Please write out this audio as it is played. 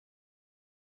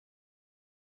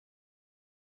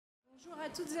Bonjour à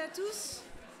toutes et à tous.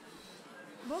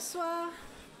 Bonsoir.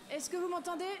 Est-ce que vous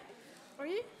m'entendez?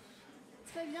 Oui?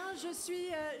 Très bien. Je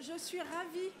suis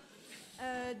ravie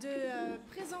de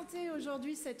présenter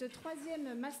aujourd'hui cette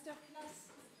troisième masterclass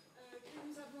que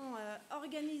nous avons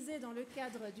organisée dans le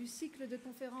cadre du cycle de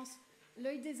conférences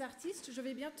L'œil des artistes. Je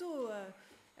vais bientôt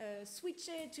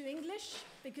switcher to English,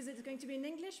 because it's going to be in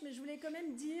English, mais je voulais quand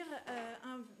même dire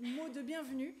un mot de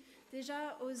bienvenue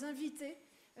déjà aux invités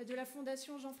de la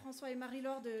Fondation Jean-François et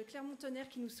Marie-Laure de Clermont-Tonnerre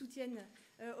qui nous soutiennent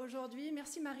aujourd'hui.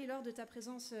 Merci Marie-Laure de ta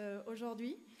présence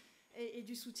aujourd'hui et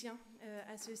du soutien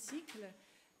à ce cycle.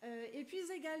 Et puis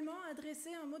également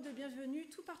adresser un mot de bienvenue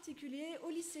tout particulier aux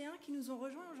lycéens qui nous ont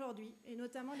rejoints aujourd'hui, et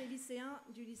notamment les lycéens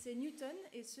du lycée Newton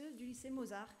et ceux du lycée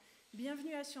Mozart.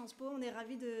 Bienvenue à Sciences Po, on est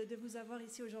ravis de vous avoir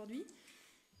ici aujourd'hui.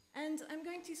 And I'm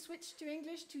going to switch to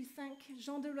English to thank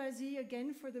Jean Deloisy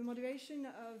again for the moderation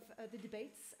of the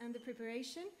debates and the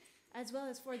preparation, as well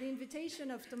as for the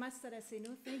invitation of Tomás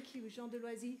Saraceno. Thank you, Jean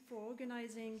Deloisy, for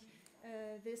organizing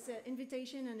this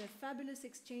invitation and a fabulous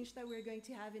exchange that we're going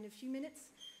to have in a few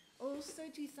minutes. Also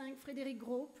to thank Frédéric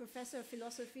Gros, Professor of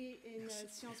Philosophy in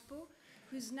Sciences Po,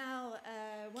 who's now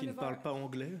one qui ne parle pas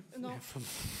anglais. Non.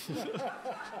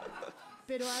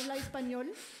 Pero habla español.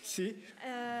 Si.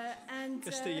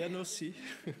 Castellano, si.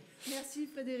 Merci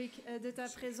Frédéric de ta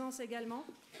présence également.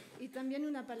 Y también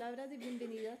una palabra de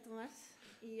bienvenida, Tomás.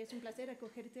 Y es un placer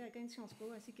acogerte acá en Sciences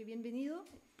Po, así que bienvenido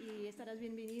y estarás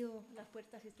bienvenido, las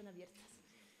puertas están abiertas.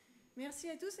 Merci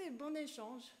à tous et bon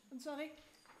échange. Bonne soirée.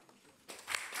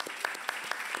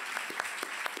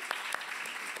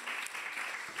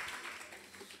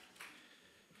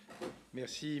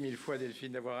 Merci mille fois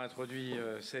Delphine d'avoir introduit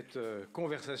cette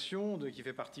conversation qui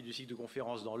fait partie du cycle de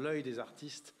conférences dans l'œil des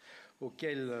artistes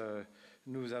auquel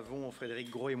nous avons, Frédéric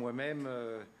Gros et moi-même,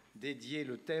 dédié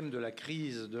le thème de la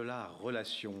crise de la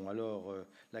relation. Alors,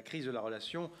 la crise de la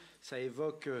relation, ça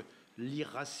évoque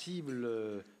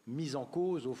l'irascible mise en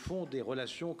cause, au fond, des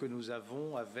relations que nous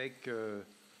avons avec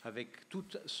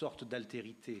toutes sortes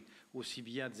d'altérités, aussi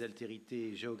bien des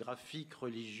altérités géographiques,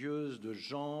 religieuses, de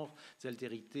genre, des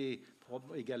altérités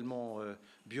également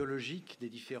biologiques, des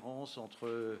différences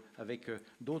avec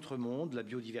d'autres mondes, la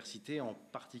biodiversité en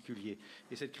particulier.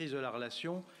 Et cette crise de la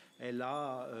relation, elle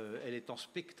est en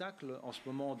spectacle en ce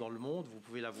moment dans le monde. Vous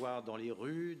pouvez la voir dans les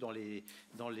rues,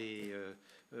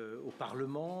 au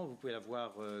Parlement, vous pouvez la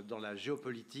voir dans la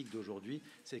géopolitique d'aujourd'hui.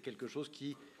 C'est quelque chose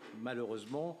qui,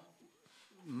 malheureusement,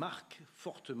 marque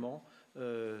fortement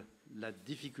la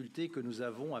difficulté que nous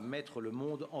avons à mettre le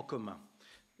monde en commun.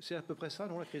 C'est à peu près ça,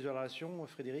 non, la crise de la relation,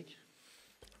 Frédéric?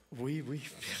 Oui,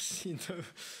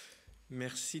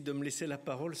 merci de me laisser la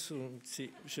parole.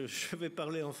 Je vais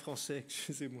parler en français,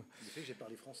 excusez-moi. Vous savez que j'ai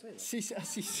parlé français, là. Si,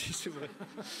 c'est vrai.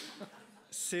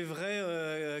 C'est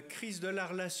vrai, crise de la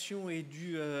relation et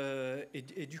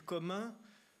du commun.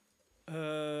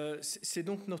 C'est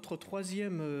donc notre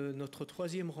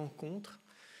troisième rencontre.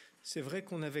 C'est vrai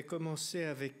qu'on avait commencé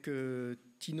avec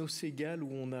Tino Segal, où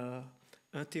on a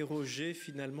interrogé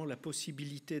finalement la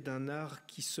possibilité d'un art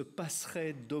qui se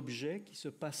passerait d'objets, qui se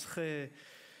passerait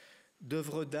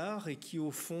d'œuvres d'art et qui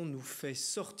au fond nous fait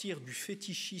sortir du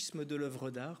fétichisme de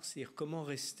l'œuvre d'art, c'est-à-dire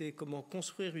comment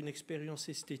construire une expérience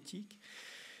esthétique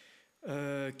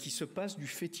qui se passe du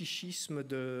fétichisme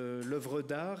de l'œuvre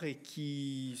d'art et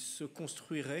qui se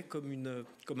construirait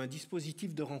comme un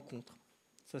dispositif de rencontre.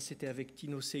 Ça, c'était avec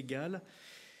Tino Segal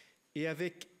et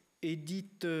avec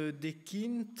Edith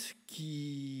Dekind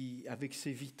qui, avec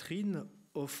ses vitrines,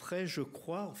 offrait, je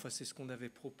crois, enfin c'est ce qu'on avait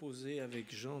proposé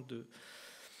avec Jean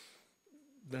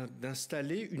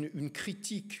d'installer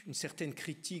une certaine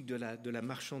critique de la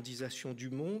marchandisation du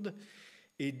monde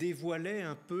et dévoilait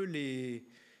un peu les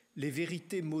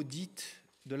vérités maudites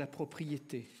de la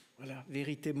propriété. Voilà,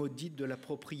 vérité maudite de la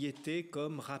propriété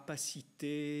comme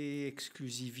rapacité,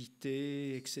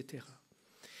 exclusivité, etc.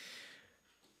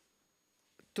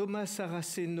 Tomás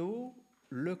Saraceno,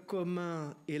 le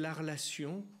commun et la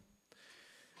relation.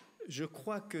 Je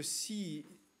crois que si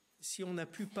on a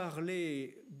pu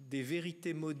parler des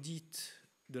vérités maudites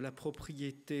de la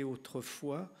propriété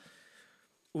autrefois,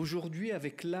 aujourd'hui,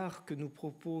 avec l'art que nous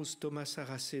propose Tomás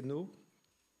Saraceno,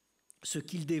 ce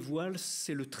qu'il dévoile,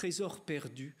 c'est le trésor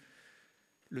perdu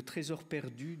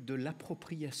de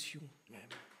l'appropriation même.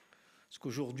 Parce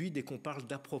qu'aujourd'hui, dès qu'on parle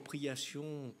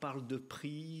d'appropriation, on parle de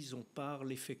prise, on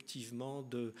parle effectivement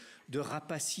de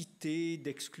rapacité,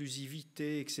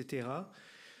 d'exclusivité, etc.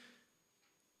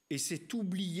 Et c'est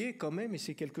oublié quand même, et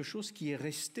c'est quelque chose qui est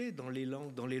resté dans les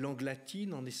langues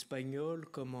latines, en espagnol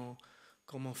comme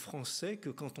en français, que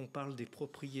quand on parle des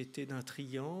propriétés d'un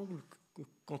triangle,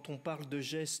 quand on parle de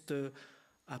gestes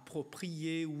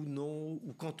approprié ou non,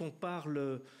 ou quand on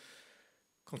parle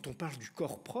du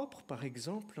corps propre, par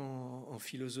exemple, en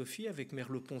philosophie avec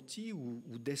Merleau-Ponty, ou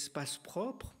d'espace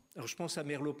propre. Alors je pense à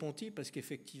Merleau-Ponty parce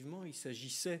qu'effectivement, il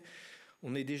s'agissait,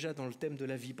 on est déjà dans le thème de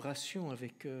la vibration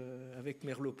avec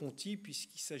Merleau-Ponty,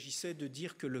 puisqu'il s'agissait de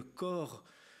dire que le corps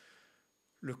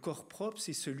propre,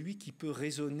 c'est celui qui peut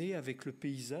résonner avec le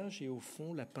paysage, et au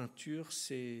fond, la peinture,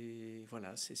 c'est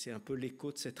un peu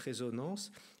l'écho de cette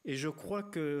résonance. Et je crois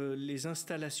que les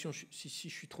installations... Si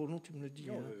je suis trop long, tu me le dis.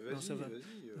 Non, hein.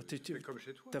 vas-y, fais comme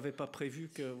chez toi. Tu n'avais pas prévu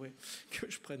que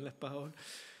je prenne la parole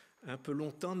un peu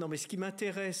longtemps. Non, mais ce qui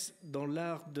m'intéresse dans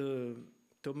l'art de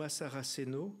Tomás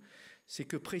Saraceno, c'est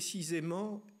que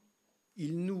précisément,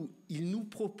 il nous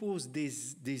propose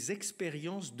des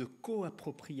expériences de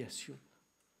co-appropriation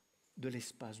de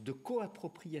l'espace, de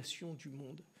co-appropriation du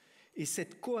monde. Et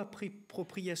cette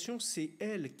co-appropriation, c'est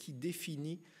elle qui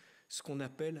définit ce qu'on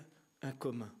appelle un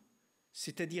commun.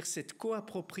 C'est-à-dire cette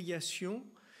co-appropriation,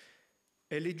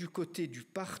 elle est du côté du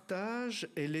partage,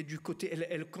 elle est du côté...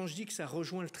 quand je dis que ça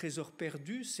rejoint le trésor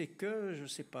perdu, c'est que, je ne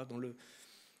sais pas,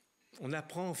 on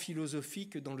apprend en philosophie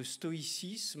que dans le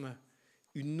stoïcisme,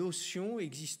 une notion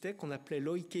existait qu'on appelait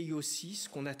l'oikeiosis,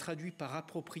 qu'on a traduit par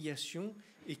appropriation,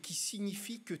 et qui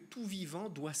signifie que tout vivant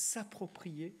doit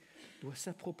s'approprier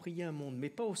un monde, mais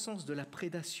pas au sens de la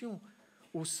prédation,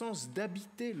 au sens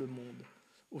d'habiter le monde,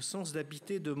 au sens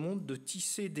d'habiter le monde, de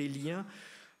tisser des liens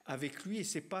avec lui. Et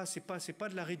c'est pas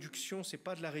de la réduction,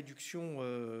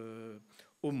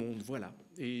 au monde. Voilà.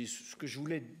 Et ce que je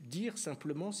voulais dire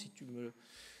simplement, si tu me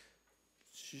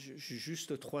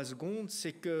juste 3 secondes,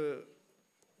 c'est que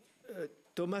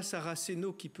Tomás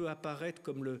Saraceno, qui peut apparaître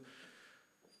comme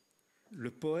le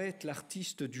poète,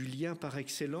 l'artiste du lien par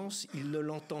excellence, il ne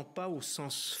l'entend pas au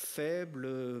sens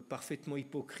faible, parfaitement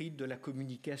hypocrite de la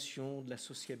communication, de la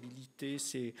sociabilité.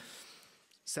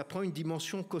 Ça prend une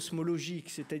dimension cosmologique,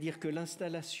 c'est-à-dire que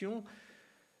l'installation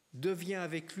devient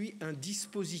avec lui un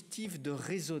dispositif de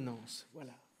résonance.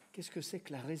 Voilà. Qu'est-ce que c'est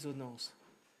que la résonance ?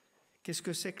 Qu'est-ce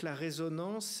que c'est que la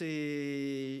résonance ?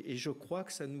 Et je crois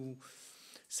que ça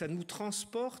nous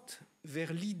transporte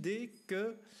vers l'idée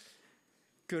que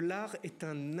l'art est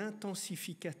un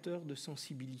intensificateur de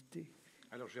sensibilité.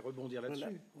 Alors, je vais rebondir là-dessus,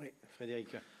 voilà. Oui.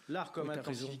 Frédéric. L'art comme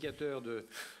intensificateur de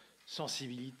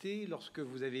sensibilité, lorsque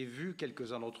vous avez vu,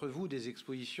 quelques-uns d'entre vous, des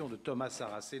expositions de Tomás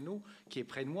Saraceno, qui est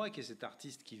près de moi, qui est cet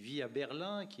artiste qui vit à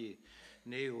Berlin, qui est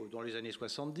né dans les années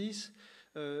 70,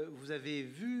 vous avez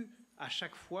vu à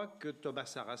chaque fois que Tomás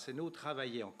Saraceno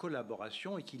travaillait en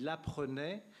collaboration et qu'il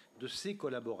apprenait de ces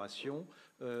collaborations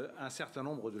un certain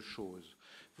nombre de choses.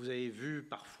 Vous avez vu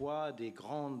parfois des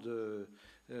grandes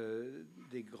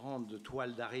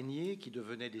toiles d'araignées qui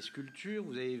devenaient des sculptures.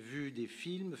 Vous avez vu des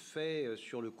films faits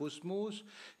sur le cosmos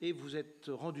et vous êtes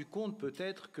rendu compte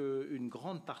peut-être qu'une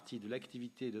grande partie de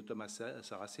l'activité de Tomás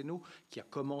Saraceno, qui a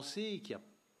commencé, qui a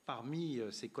parmi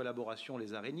ses collaborations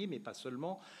les araignées, mais pas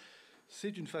seulement,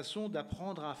 c'est une façon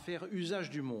d'apprendre à faire usage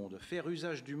du monde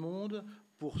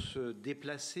pour se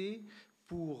déplacer,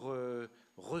 pour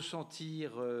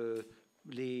ressentir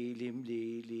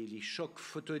les chocs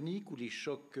photoniques ou les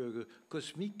chocs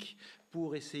cosmiques,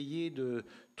 pour essayer de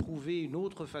trouver une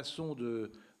autre façon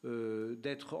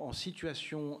d'être en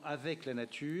situation avec la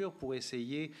nature, pour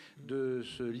essayer de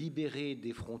se libérer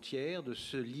des frontières, de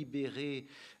se libérer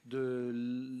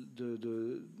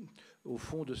au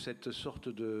fond de cette sorte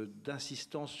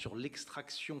d'insistance sur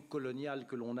l'extraction coloniale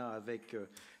que l'on a avec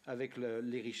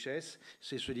les richesses.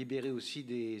 C'est se libérer aussi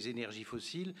des énergies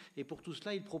fossiles. Et pour tout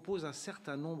cela, il propose un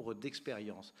certain nombre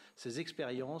d'expériences. Ces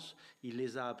expériences, il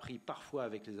les a appris parfois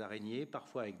avec les araignées,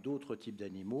 parfois avec d'autres types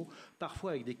d'animaux,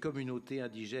 parfois avec des communautés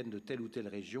indigènes de telle ou telle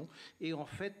région. Et en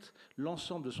fait,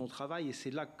 l'ensemble de son travail, et c'est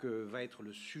là que va être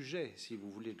le sujet, si vous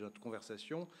voulez, de notre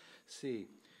conversation, c'est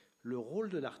le rôle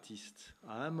de l'artiste,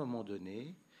 à un moment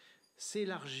donné,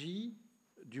 s'élargit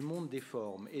du monde des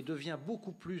formes et devient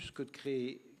beaucoup plus que de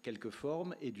créer quelques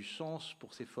formes et du sens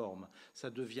pour ces formes. Ça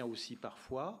devient aussi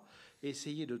parfois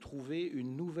essayer de trouver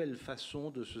une nouvelle façon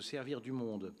de se servir du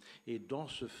monde. Et dans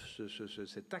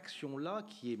cette action-là,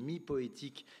 qui est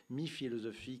mi-poétique,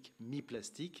 mi-philosophique,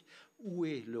 mi-plastique, où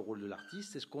est le rôle de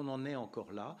l'artiste ? Est-ce qu'on en est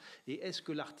encore là ? Et est-ce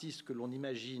que l'artiste que l'on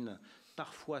imagine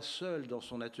parfois seul dans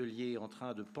son atelier en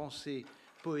train de penser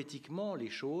poétiquement les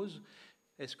choses,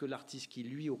 est-ce que l'artiste qui,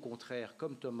 lui, au contraire,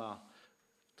 comme Thomas,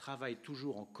 travaille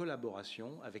toujours en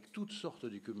collaboration avec toutes sortes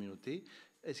de communautés,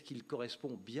 est-ce qu'il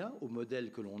correspond bien au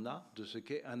modèle que l'on a de ce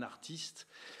qu'est un artiste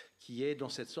qui est dans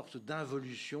cette sorte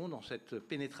d'involution, dans cette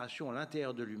pénétration à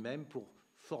l'intérieur de lui-même pour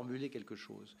formuler quelque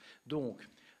chose ? Donc,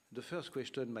 The first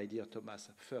question, my dear Thomas,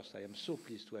 first, I am so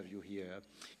pleased to have you here.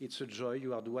 It's a joy.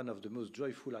 You are one of the most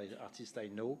joyful artists I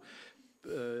know,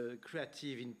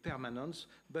 creative in permanence.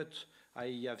 But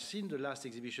I have seen the last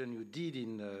exhibition you did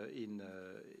in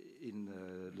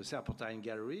the Serpentine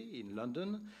Gallery in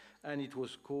London, and it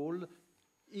was called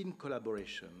In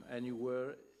Collaboration. And you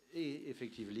were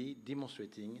effectively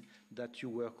demonstrating that you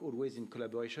work always in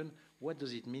collaboration. What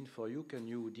does it mean for you? Can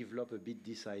you develop a bit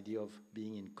this idea of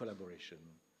being in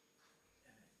collaboration?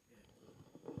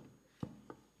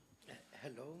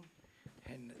 Hello,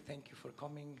 and thank you for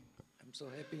coming. I'm so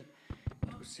happy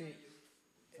to see.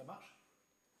 Ça marche?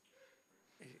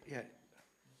 Yeah. A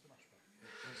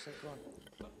second.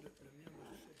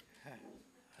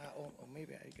 Or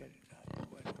maybe I get it.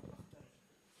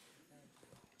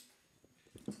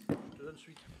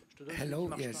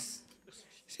 Hello, yes.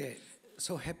 Yeah,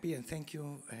 so happy and thank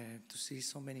you to see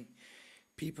so many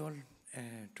people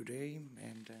today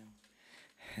and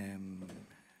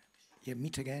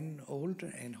meet again old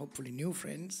and hopefully new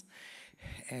friends.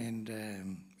 And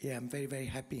I'm very, very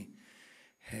happy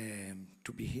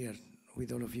to be here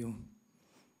with all of you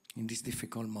in these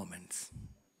difficult moments,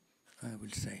 I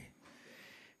will say.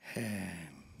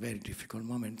 Very difficult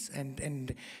moments.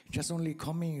 And just only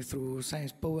coming through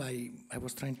Science Po, I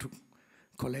was trying to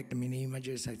collect many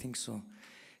images, I think so,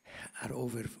 are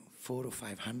over 400 or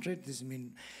 500. This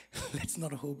means, let's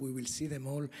not hope we will see them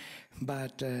all,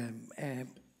 but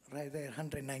right there,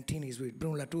 119 is with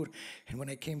Bruno Latour. And when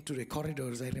I came to the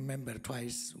corridors, I remember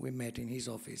twice we met in his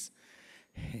office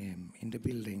in the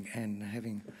building and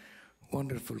having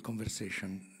wonderful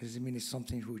conversation. This means it's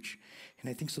something which, and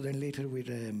I think so then later with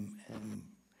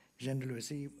Jean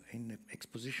Deloisy in the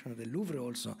exposition of the Louvre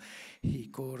also, he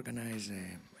co-organized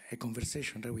a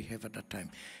conversation that we have at that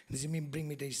time. This means bring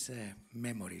me these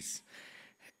memories.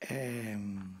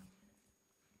 Then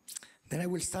I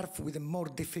will start with the more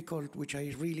difficult, which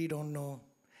I really don't know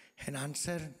an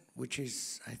answer, which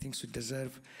is, I think, should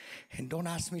deserve. And don't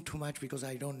ask me too much because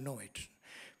I don't know it.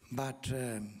 But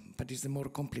it's the more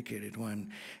complicated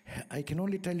one. I can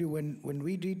only tell you when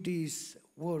we did this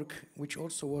work, which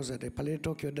also was at the Palais de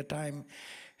Tokyo at the time,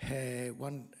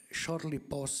 one shortly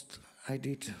post I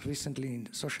did recently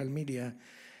in social media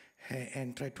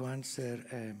and tried to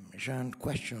answer Jean's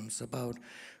questions about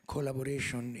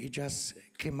collaboration. It just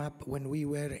came up when we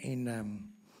were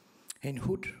in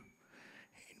Hood,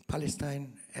 in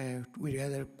Palestine,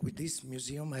 together with this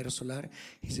museum, Aerosolar.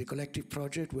 It's a collective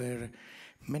project where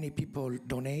many people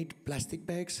donate plastic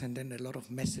bags, and then a lot of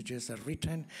messages are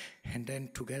written, and then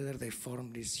together they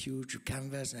form this huge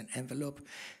canvas and envelope,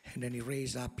 and then it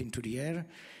raised up into the air.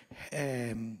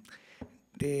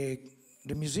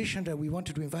 The musician that we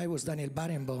wanted to invite was Daniel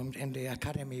Barenboim, and the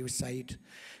Academy decided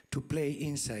to play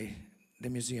inside the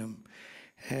museum.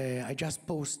 I just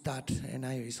post that, and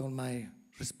it's all my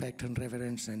respect and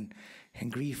reverence and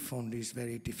grief on this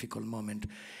very difficult moment.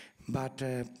 But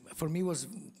for me, it was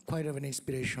quite of an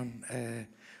inspiration.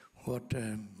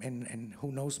 And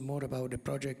who knows more about the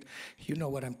project? You know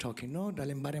what I'm talking, no?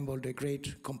 Daniel Barenboim, the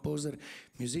great composer,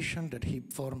 musician, that he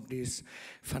formed this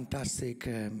fantastic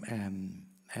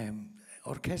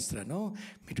orchestra, no,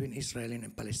 between Israeli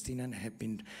and Palestinian, have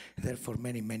been there for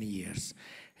many, many years,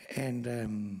 and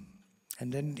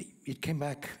then it came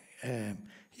back,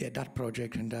 that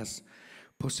project and that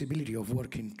possibility of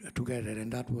working together,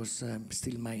 and that was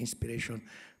still my inspiration,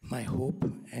 my hope,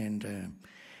 and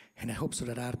I hope so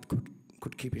that art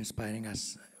could keep inspiring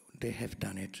us. They have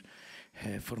done it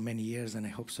for many years, and I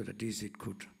hope so that it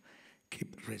could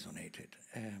keep resonated.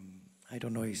 I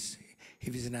don't know if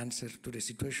it's an answer to the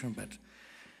situation, but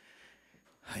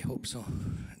I hope so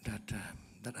that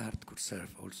art could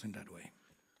serve also in that way.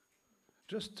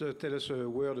 Just tell us a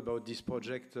word about this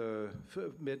project.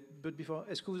 But before,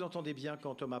 est-ce que vous entendez bien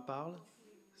quand Thomas parle?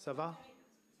 Ça va?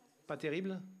 Pas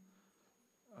terrible?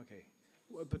 Okay.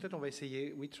 Peut-être on va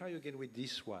essayer. We try again with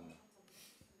this one.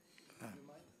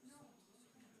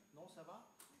 Non, ça va?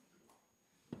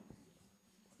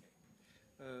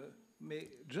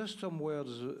 Just some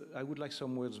words. I would like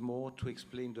some words more to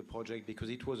explain the project, because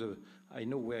it was I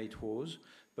know where it was,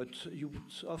 but you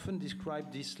often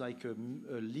describe this like a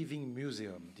living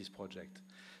museum, this project.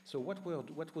 So what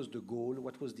was the goal?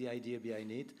 What was the idea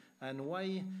behind it? And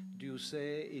why do you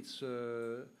say it's...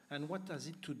 and what has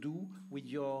it to do with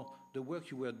the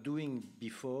work you were doing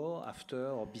before, after,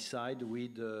 or beside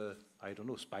with, I don't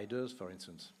know, spiders, for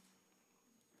instance?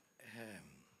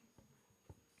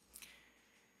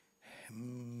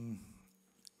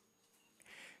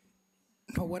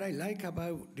 No, what I like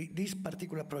about this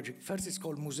particular project, first it's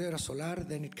called Museo Solar,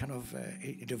 then it kind of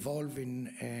it evolved in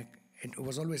it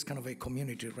was always kind of a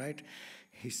community, right?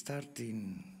 He started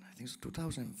in, I think it's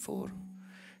 2004,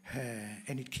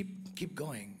 and it keep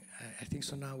going. I think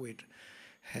so now with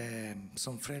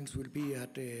some friends will be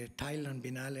at Thailand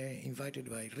Biennale, invited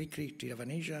by Rikri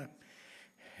Tiravanesia,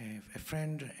 a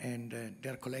friend, and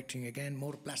they're collecting again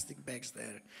more plastic bags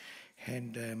there.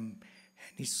 And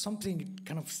it's something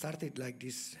kind of started like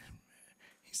this.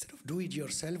 Instead of do it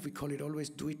yourself, we call it always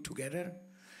do it together,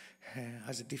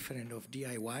 as a different of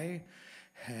DIY.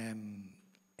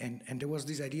 And there was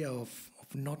this idea of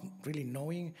not really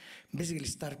knowing, basically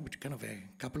start with kind of a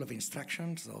couple of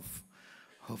instructions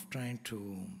of trying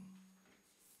to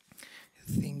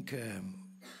think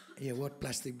what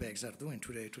plastic bags are doing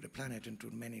to the planet and to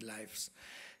many lives,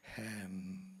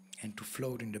 and to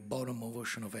float in the bottom of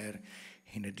ocean of air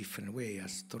in a different way,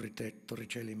 as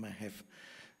Torricelli might have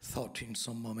thought in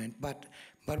some moment. But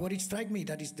what it struck me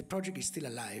that is the project is still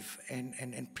alive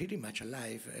and pretty much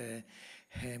alive.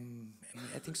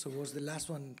 I think so was the last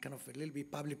one, kind of a little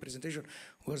bit public presentation,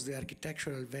 was the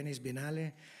architectural Venice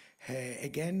Biennale.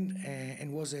 Again,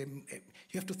 and was you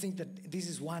have to think that this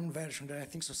is one version. There are, I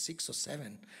think so 6 or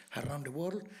 7 around the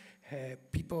world.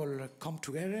 People come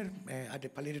together at the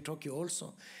Palais de Tokyo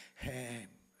also.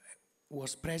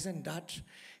 Was present that,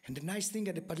 and the nice thing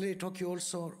at the Palais de Tokyo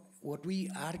also, what we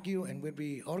argue and what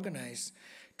we organize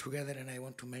together, and I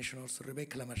want to mention also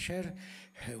Rebecca Lamarcher,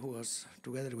 who was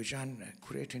together with Jean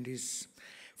curating this,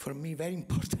 for me, very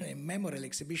important and memorable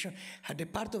exhibition. At the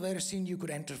part of everything you could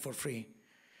enter for free.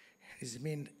 This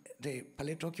means the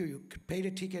Palais de Tokyo, you could pay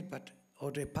the ticket, but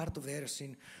or the part of the air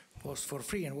scene was for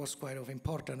free, and was quite of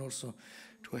important also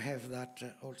to have that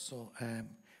also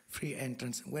free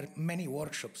entrance, where many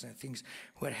workshops and things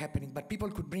were happening, but people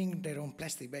could bring their own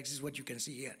plastic bags. This is what you can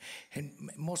see here.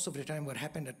 And most of the time what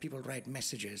happened that people write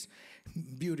messages,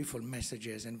 beautiful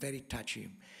messages and very touchy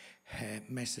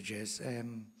messages.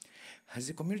 As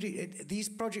a community, this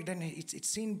project then it's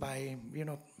seen by,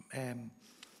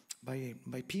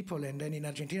 by people, and then in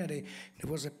Argentina there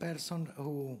was a person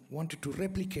who wanted to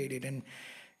replicate it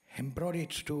and brought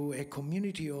it to a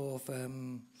community of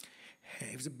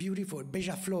it was a beautiful,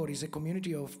 Beja Flor is a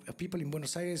community of people in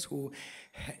Buenos Aires who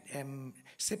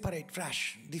separate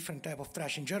trash, different type of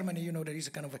trash. In Germany, there is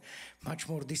a kind of a much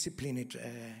more disciplined,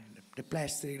 the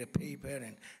plastic, the paper,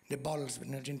 and the bottles.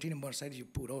 In Argentina, in Buenos Aires, you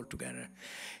put all together.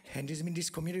 And this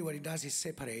community, what it does is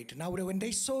separate. Now, when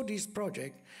they saw this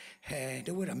project, they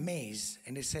were amazed,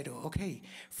 and they said, okay,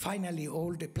 finally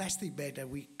all the plastic bag that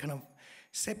we kind of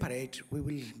separate, we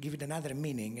will give it another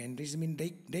meaning. And this means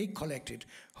they collected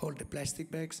all the plastic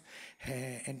bags,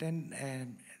 and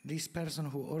then this person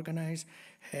who organized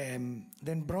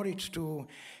then brought it to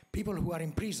people who are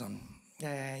in prison,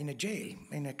 in a jail,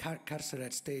 in a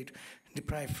carceral state,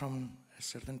 deprived from a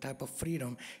certain type of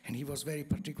freedom. And he was very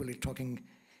particularly talking,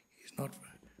 it's not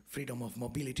freedom of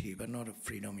mobility, but not of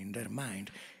freedom in their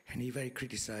mind. And he very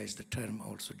criticized the term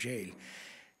also jail.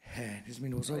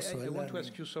 Was also I want to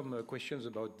ask you some questions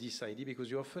about this idea,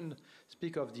 because you often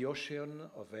speak of the ocean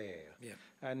of air. Yeah.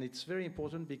 And it's very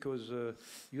important because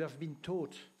you have been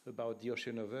taught about the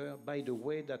ocean of air by the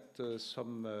way that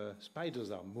some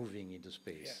spiders are moving into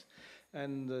space. Yeah.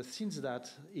 And since that,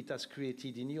 it has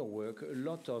created in your work a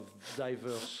lot of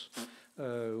diverse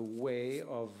way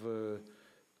of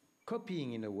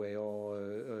copying in a way,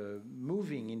 or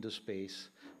moving into space,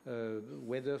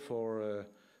 whether for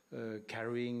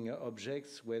carrying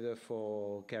objects, whether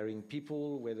for carrying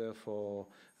people, whether for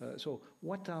so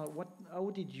how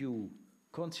did you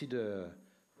consider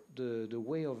the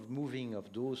way of moving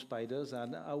of those spiders,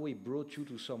 and how it brought you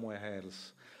to somewhere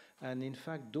else? And in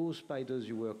fact, those spiders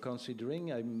you were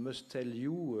considering, I must tell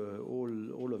you,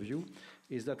 all of you,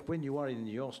 is that when you are in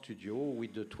your studio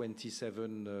with the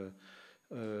 27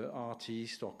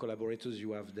 artists or collaborators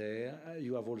you have there,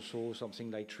 you have also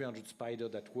something like 300 spiders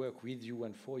that work with you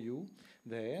and for you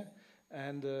there,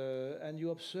 and you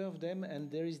observe them,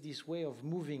 and there is this way of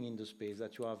moving in the space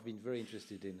that you have been very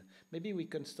interested in. Maybe we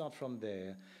can start from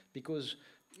there, because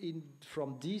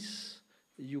from this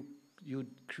you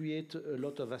create a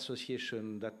lot of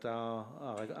associations that are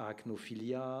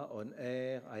arachnophilia, on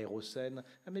air, aerocene,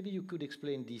 and maybe you could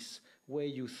explain this way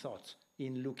you thought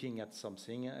in looking at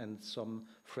something, and some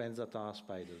friends that are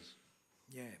spiders.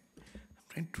 Yeah, I'm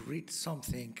trying to read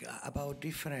something about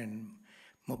different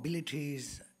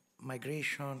mobilities,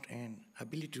 migration, and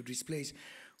ability to displace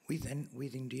within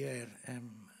the air.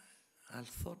 I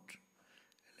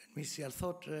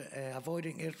thought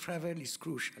avoiding air travel is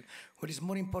crucial. What is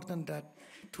more important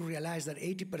to realize that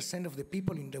 80% of the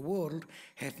people in the world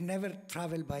have never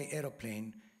traveled by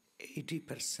aeroplane.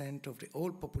 80% of the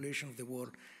whole population of the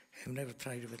world I've never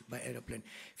tried it by aeroplane.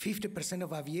 50%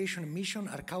 of aviation emissions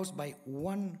are caused by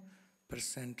 1%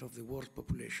 of the world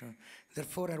population.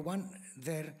 Therefore,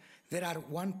 there are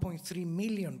 1.3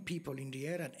 million people in the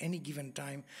air at any given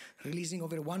time, releasing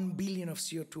over 1 billion of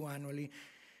CO2 annually.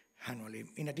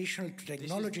 In addition to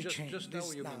technology change, just now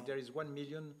you mean there is 1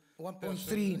 million,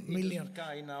 1.3 million in the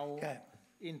sky now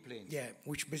in planes. Yeah,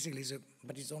 which basically is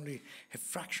but it's only a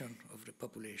fraction of the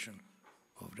population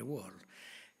of the world.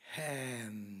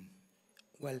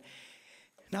 Well,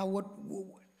 now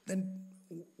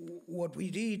what we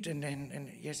did,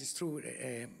 and yes, it's true.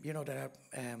 You know, there are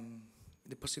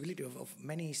the possibility of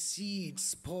many seeds,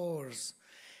 spores,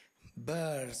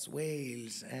 birds,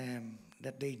 whales,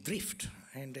 that they drift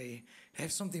and they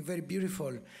have something very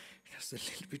beautiful. Just a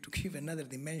little bit to give another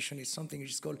dimension, is something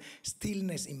which is called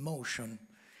stillness in motion.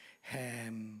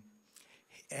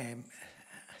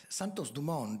 Santos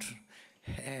Dumont,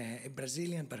 a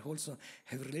Brazilian, but also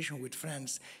have a relation with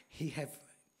France, he have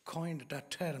coined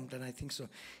that term that I think so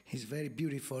is very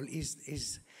beautiful,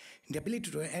 is the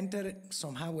ability to enter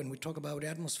somehow, when we talk about the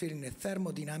atmosphere, in a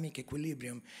thermodynamic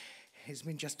equilibrium. It's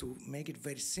mean, just to make it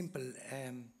very simple,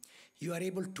 you are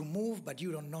able to move, but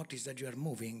you don't notice that you are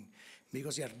moving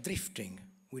because you are drifting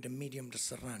with the medium that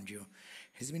surrounds you.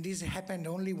 It's mean, this happened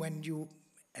only when you,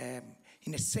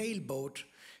 in a sailboat,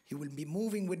 you will be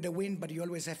moving with the wind, but you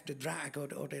always have the drag or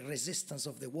the resistance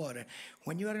of the water.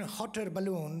 When you are in a hot air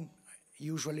balloon,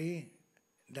 usually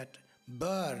that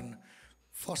burn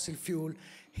fossil fuel,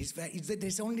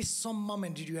 there's only some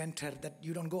moment that you enter that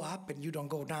you don't go up and you don't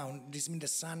go down. This means the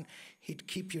sun, it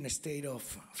keeps you in a state of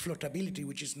floatability,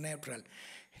 which is neutral.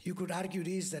 You could argue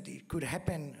this, that it could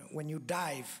happen when you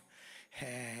dive,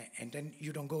 and then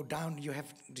you don't go down, you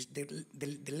have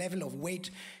the level of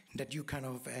weight that you kind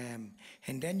of,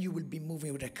 and then you will be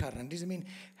moving with the current. This means,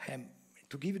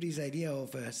 to give you this idea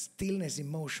of stillness in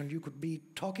motion, you could be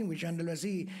talking with Jean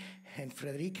Deloisy and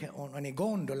Frédéric on a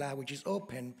gondola which is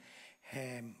open,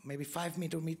 maybe 5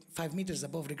 meters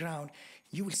above the ground.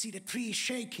 You will see the tree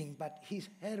shaking, but his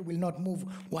hair will not move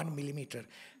 1 millimeter.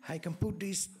 I can put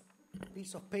this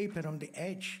piece of paper on the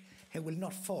edge, it will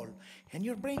not fall. And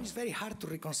your brain is very hard to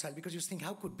reconcile because you think,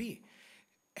 how could be?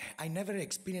 I never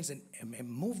experienced a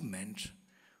movement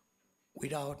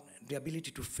without the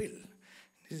ability to feel.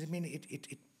 Does it mean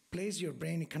it plays your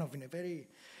brain kind of in a very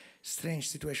strange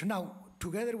situation? Now,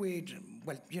 together with,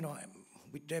 well, you know,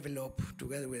 we develop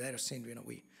together with Aerosynth, you know,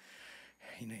 we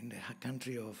in the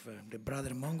country of the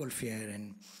brother Montgolfier,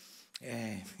 and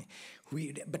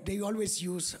but they always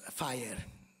use fire,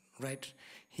 right?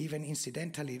 Even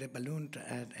incidentally, the balloon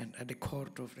at the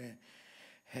court of the,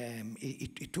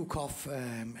 it took off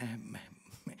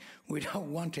without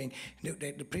wanting.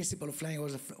 The principle of flying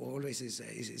always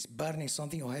is burning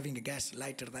something or having a gas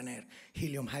lighter than air,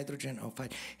 helium, hydrogen, or fire.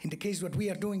 In the case, what we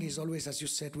are doing is always, as you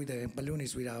said, with the balloon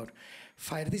is without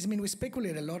fire. This means we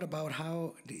speculate a lot about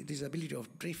how this ability of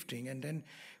drifting, and then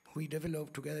we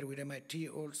developed together with MIT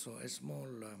also a small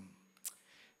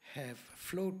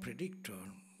float predictor.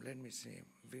 Let me see,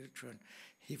 virtual.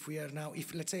 If we are now,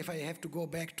 let's say if I have to go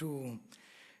back to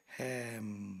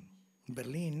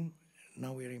Berlin,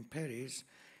 now we're in Paris,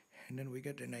 and then we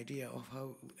get an idea of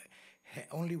how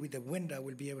only with the wind I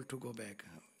will be able to go back.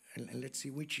 And let's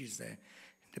see which is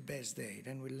the best day.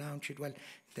 Then we launch it. Well,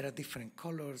 there are different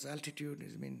colors, altitude.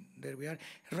 I mean, there we are.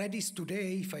 Red is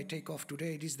today. If I take off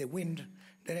today, this is the wind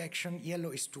direction.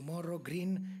 Yellow is tomorrow.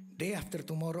 Green, day after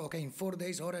tomorrow. Okay, in 4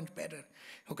 days, orange better.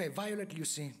 Okay, violet, you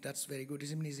see, that's very good.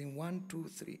 This means in 1, 2,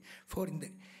 3, 4.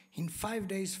 In 5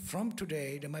 days from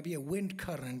today, there might be a wind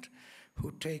current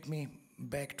who take me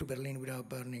back to Berlin without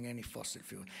burning any fossil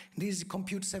fuel. This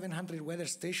compute 700 weather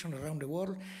stations around the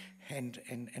world and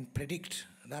predict.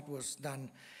 That was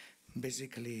done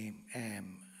basically,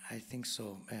 I think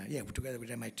so, yeah, together with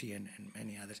MIT and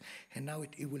many others. And now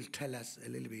it will tell us a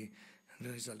little bit the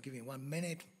result. Give me 1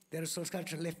 minute. The results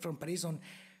sculpture left from Paris on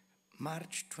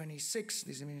March 26,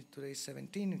 this means today is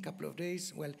 17, in a couple of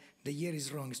days. Well, the year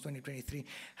is wrong, it's 2023.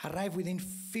 Arrived within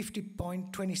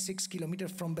 50.26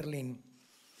 kilometers from Berlin.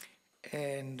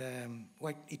 And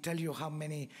well, it tells you how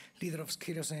many liters of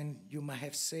kerosene you might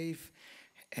have saved,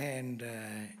 and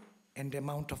the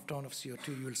amount of ton of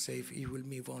CO2 you will save. You will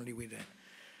move only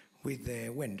with the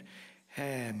wind.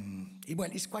 Well,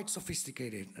 it's quite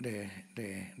sophisticated,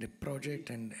 the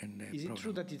project and the Is it program.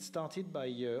 true that it started by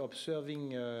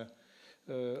observing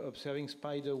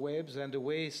spider webs and the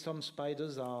way some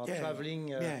spiders are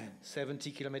traveling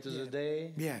 70 kilometers a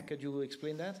day? Yeah. Could you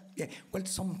explain that? Yeah, well,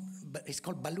 it's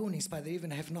called ballooning spider. They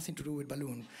even have nothing to do with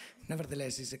balloon.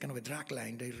 Nevertheless, it's a kind of a drag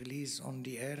line they release on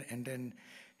the air, and then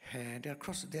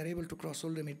They are able to cross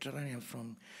all the Mediterranean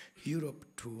from Europe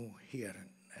to here.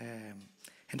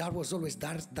 And that was always,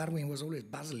 Darwin was always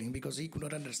puzzling because he could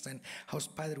not understand how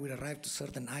spider would arrive to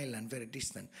certain island very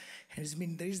distant. And it's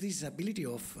been, there is this ability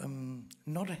of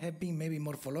not having maybe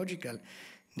morphological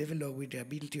developed with the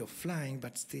ability of flying,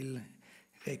 but still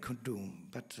they could do.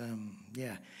 But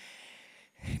yeah,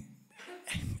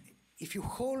 if you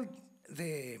hold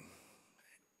the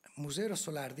Museo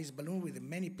Solar, this balloon with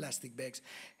many plastic bags,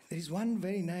 there is one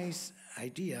very nice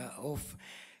idea of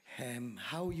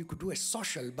how you could do a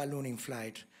social ballooning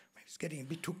flight. It's getting a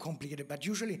bit too complicated, but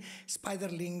usually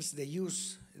spiderlings, they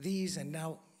use these, and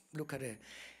now look at a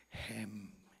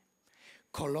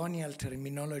colonial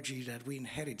terminology that we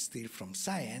inherit still from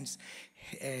science.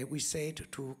 We say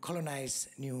it to colonize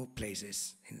new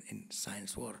places in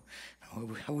science war.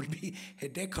 It would be a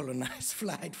decolonized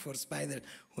flight for spiders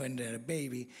when they're a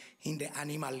baby in the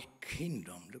animal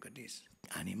kingdom. Look at this.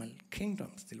 Animal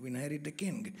kingdom, still we inherit the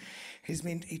king. It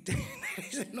means there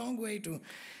is a long way to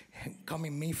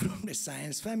coming me from the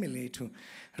science family to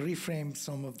reframe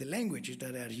some of the languages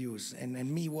that are used, and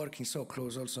me working so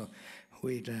close also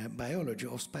with biology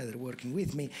of spider working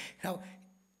with me. Now,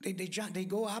 they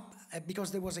go up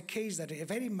because there was a case that a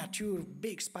very mature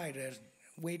big spider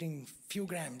weighing few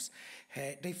grams,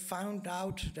 they found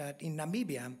out that in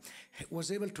Namibia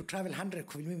was able to travel 100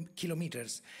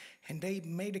 kilometers. And they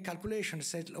made a calculation and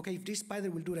said, okay, if this spider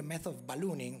will do the method of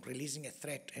ballooning, releasing a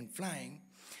threat and flying,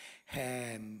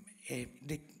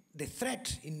 the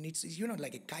threat is, you know,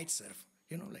 like a kite surf,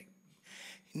 you know, like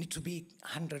it needs to be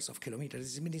hundreds of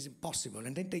kilometers. I mean, it's impossible.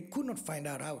 And then they could not find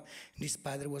out how this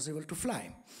spider was able to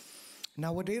fly.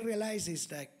 Now, what they realize is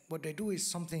that what they do is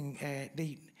something,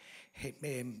 they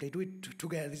do it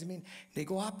together. This means they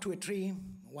go up to a tree,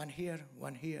 one here,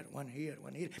 one here, one here,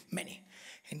 one here, many.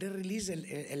 And they release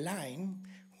a line,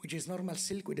 which is normal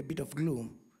silk with a bit of glue.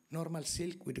 Normal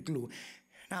silk with glue.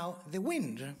 Now, the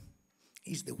wind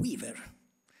is the weaver.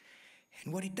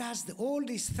 And what it does, all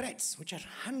these threads, which are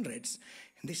hundreds,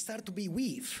 and they start to be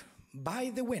weaved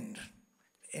by the wind.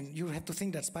 And you have to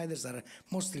think that spiders are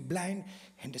mostly blind,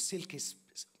 and the silk is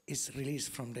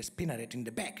released from the spinneret in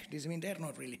the back. This means they're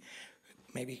not really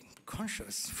maybe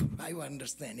conscious, I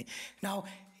understand. Now,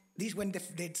 when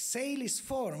the sail is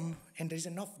formed and there's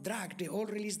enough drag, they all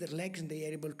release their legs and they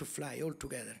are able to fly all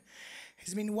together.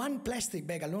 It means one plastic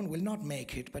bag alone will not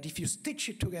make it, but if you stitch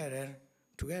it together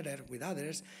with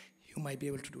others, you might be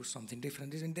able to do something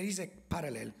different. There is a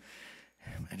parallel.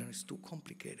 I don't know, it's too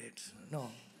complicated. No,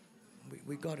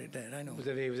 we got it there, I know. Vous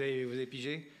avez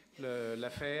pigé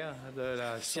l'affaire de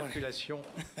la circulation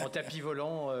en tapis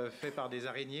volant fait par des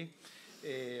araignées.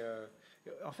 Et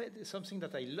en fait, something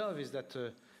that I love is that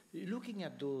looking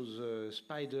at those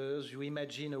spiders, you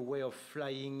imagine a way of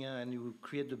flying and you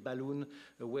create the balloon,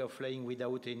 a way of flying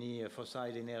without any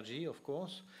fossil energy, of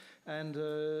course. And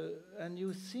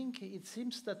you think, it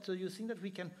seems that you think that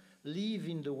we can live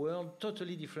in the world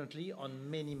totally differently on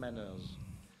many manners.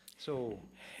 So,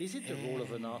 is it the role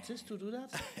of an artist to do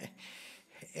that?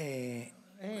 Hey,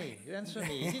 answer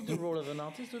me. Is it the role of an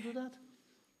artist to do that?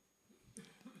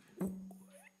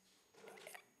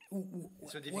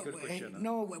 It's a difficult question.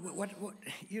 No, what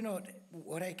you know,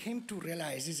 what I came to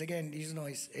realize is, again, you know,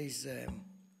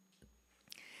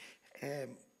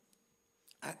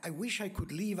 I wish I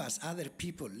could live as other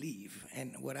people live.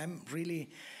 And what I'm really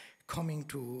coming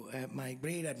to my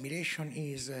great admiration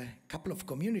is a couple of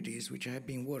communities which I have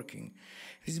been working.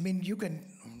 I mean, you can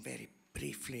very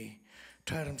briefly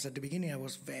terms. At the beginning, I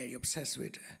was very obsessed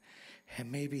with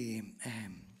maybe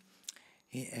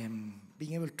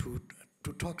being able to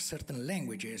talk certain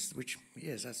languages, which,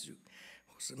 yes, as you,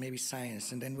 was maybe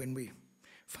science. And then when we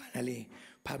finally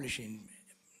publish in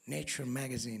Nature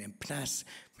magazine and PNAS,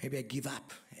 maybe I give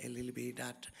up a little bit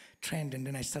that trend, and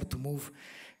then I start to move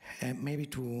maybe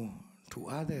to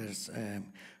others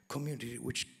community,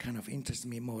 which kind of interests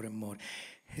me more and more.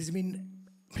 It's been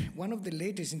one of the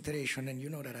latest iterations, and you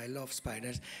know that I love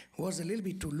spiders, was a little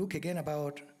bit to look again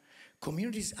about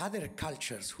communities, other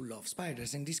cultures who love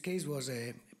spiders. In this case was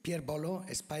Pierre Bolo,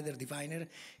 a spider diviner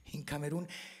in Cameroon.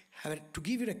 However, to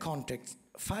give you the context,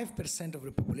 5% of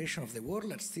the population of the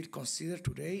world are still considered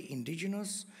today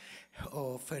indigenous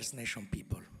or First Nation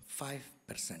people, 5%.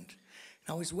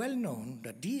 Now, it's well known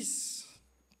that these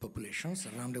populations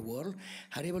around the world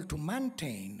are able to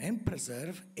maintain and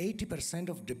preserve 80%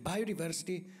 of the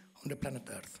biodiversity on the planet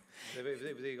Earth. Vous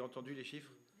avez entendu les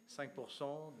chiffres?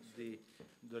 5%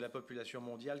 de la population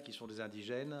mondiale qui sont des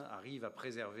indigènes arrivent à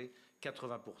préserver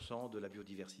 80% de la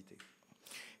biodiversité.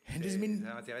 And this means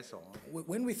intéressant.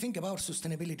 when we think about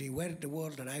sustainability, where the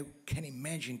world that I can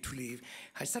imagine to live,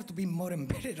 I start to be more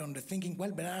embedded on the thinking,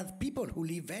 well, there are people who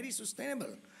live very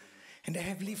sustainable. And they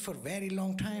have lived for a very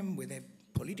long time with a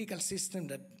political system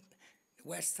that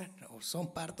Western or some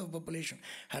part of the population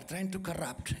are trying to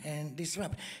corrupt and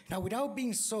disrupt. Now, without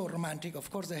being so romantic, of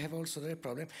course, they have also their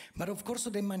problem, but of course,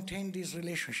 they maintain this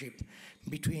relationship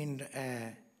between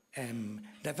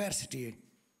diversity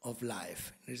of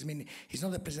life. I mean, it's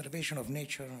not the preservation of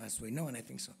nature as we know, and I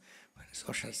think so.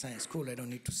 Social science school, I don't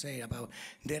need to say about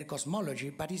their cosmology,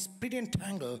 but it's pretty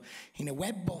entangled in a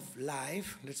web of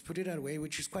life, let's put it that way,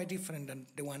 which is quite different than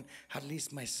the one at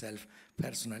least myself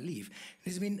personally live.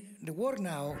 This means the work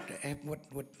now,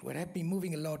 what I've been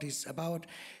moving a lot is about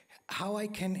how I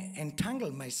can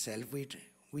entangle myself with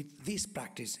this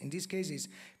practice. In this case, is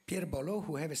Pierre Bolo,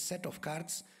 who have a set of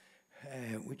cards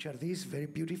which are these very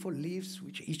beautiful leaves,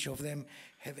 which each of them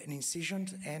have an incision.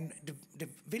 And the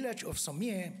village of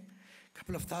Sommier, a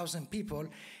couple of thousand people,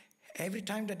 every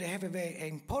time that they have a very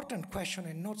important question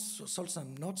and not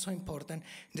so important,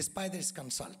 the spiders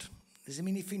consult. Does it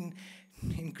mean if in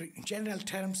general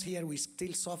terms here we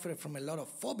still suffer from a lot of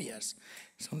phobias,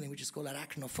 something which is called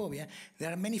arachnophobia,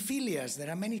 there are many philias, there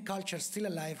are many cultures still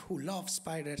alive who love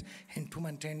spiders and to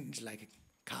maintain, it's like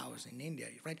cows in India,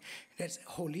 right? That's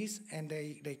holies, and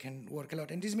they can work a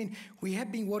lot. And this means we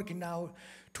have been working now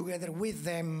together with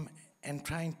them and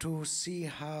trying to see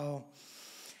how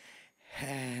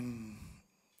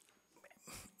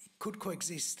could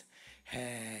coexist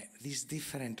these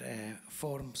different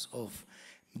forms of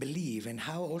belief, and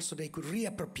how also they could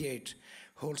reappropriate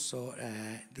also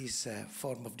this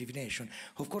form of divination.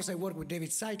 Of course, I work with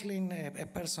David Cycling, a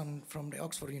person from the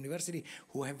Oxford University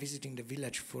who have visiting the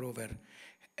village for over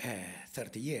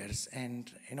 30 years.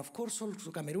 And of course,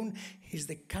 also Cameroon is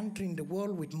the country in the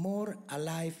world with more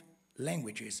alive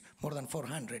languages. More than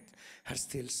 400 are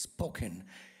still spoken.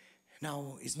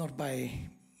 Now, it's not by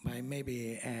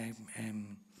maybe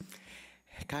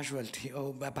casualty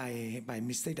or by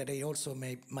mistake that they also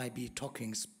might be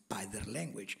talking spider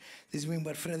language. This is when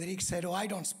Frederick said, oh, I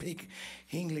don't speak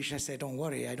English. I said, don't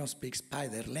worry, I don't speak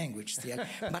spider language still.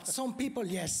 But some people,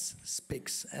 yes,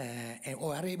 speaks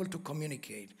or are able to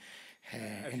communicate.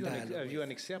 Have you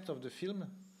an excerpt of the film?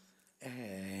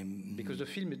 Because the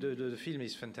film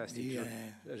is fantastic. Yeah.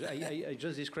 I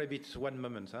just describe it one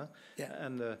moment. Hein? Yeah.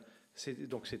 And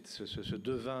donc ce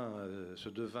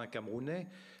devin camerounais,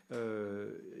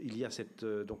 il y a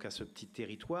donc à ce petit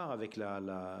territoire avec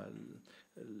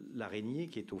l'araignée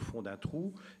qui est au fond d'un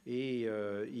trou, et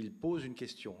il pose une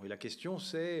question. Et la question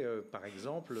c'est, par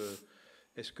exemple,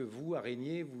 est-ce que vous,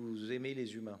 araignée, vous aimez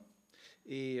les humains?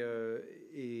 Et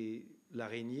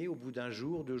l'araignée, au bout d'un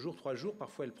jour, 2 jours, 3 jours,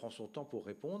 parfois elle prend son temps pour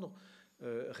répondre,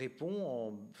 répond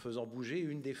en faisant bouger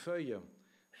une des feuilles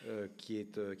qui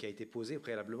a été posée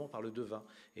préalablement par le devin.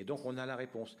 Et donc on a la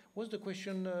réponse. What's the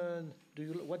question?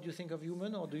 What do you think of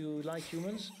human, or do you like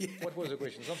humans? Yeah. What was the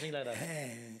question? Something like that.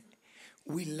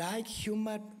 We like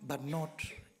human, but not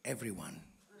everyone.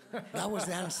 That was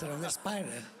the answer of the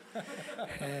spider.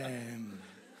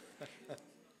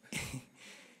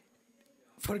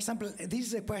 For example, this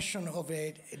is a question of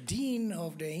a dean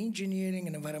of the engineering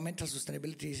and environmental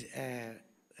sustainability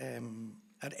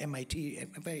at MIT,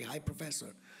 a very high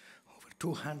professor, over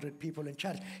 200 people in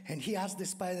charge. And he asked the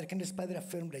spider, can the spider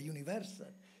affirm the universal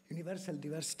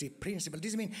diversity principle?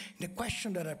 This means the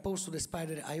question that I posed to the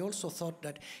spider, I also thought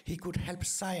that he could help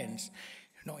science.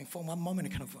 You know, in for one moment,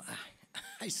 kind of,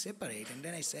 I separate. And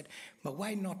then I said, but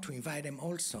why not to invite them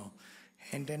also?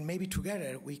 And then maybe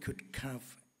together we could kind of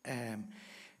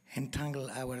entangle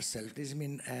ourselves. This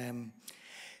means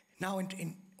now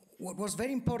what was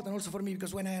very important also for me,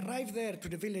 because when I arrived there to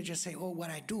the village, I say, oh,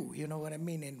 what I do, you know what I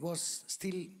mean? And was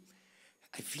still,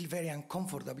 I feel very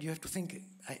uncomfortable. You have to think,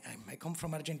 I come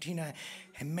from Argentina,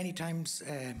 and many times,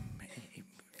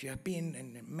 if you have been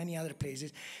in many other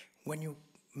places, when you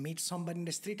meet somebody in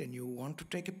the street and you want to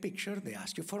take a picture, they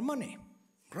ask you for money,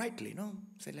 rightly, no?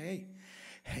 Say, like,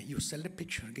 hey, you sell the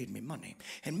picture, give me money.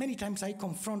 And many times I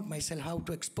confront myself how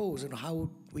to expose and how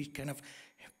we kind of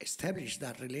establish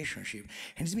that relationship.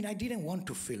 And I mean, I didn't want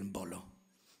to film Bolo.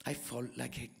 I felt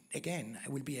like, again, I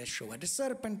will be a show at the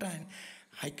Serpentine.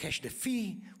 I cash the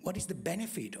fee. What is the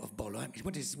benefit of Bolo? I mean,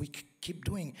 we keep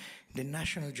doing the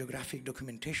National Geographic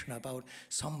documentation about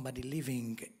somebody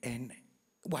living and,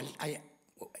 well,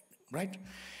 right?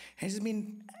 And I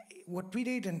mean, what we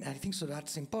did, and I think so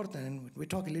that's important, and we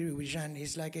talk a little bit with Jean,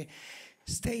 is like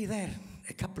stay there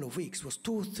a couple of weeks. It was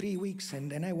 2-3 weeks,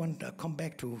 and then I want to come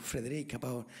back to Frederick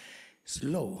about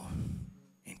slow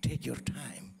and take your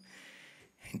time.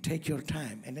 and take your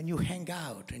time, and then you hang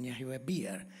out and you have a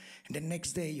beer, and the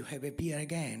next day you have a beer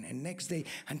again, and next day,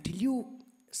 until you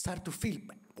start to feel,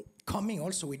 coming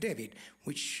also with David,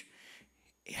 which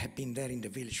have been there in the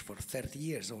village for 30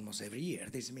 years, almost every year.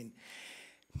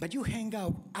 But you hang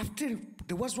out. After,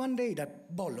 there was one day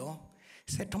that Bolo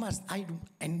said, Thomas,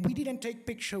 and we didn't take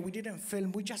picture, we didn't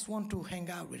film, we just want to hang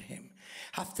out with him.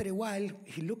 After a while,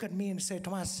 he looked at me and said,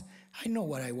 Thomas, I know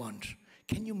what I want.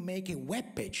 Can you make a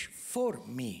web page for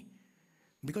me?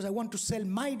 Because I want to sell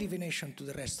my divination to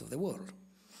the rest of the world.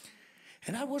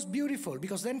 And that was beautiful,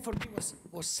 because then for me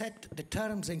was set the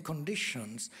terms and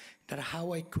conditions that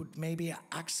how I could maybe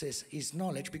access his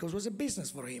knowledge, because it was a business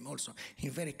for him also,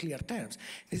 in very clear terms.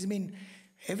 This means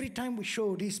every time we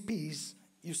show this piece,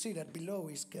 you see that below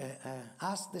is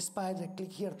ask the spider,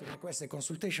 click here to request a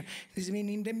consultation. This means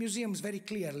in the museums very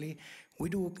clearly, we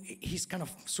do, he's kind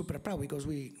of super proud because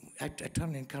I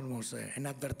turned in almost an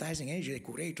advertising agent, a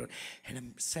curator, and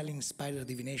I'm selling spider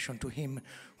divination to him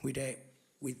with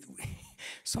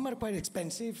some are quite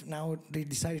expensive. Now they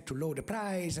decided to lower the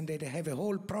price, and they have a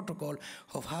whole protocol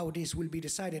of how this will be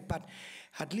decided. But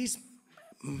at least,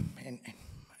 and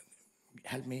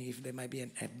help me if there might be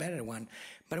a better one,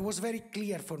 but it was very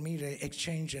clear for me the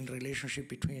exchange and relationship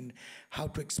between how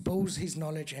to expose his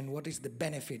knowledge and what is the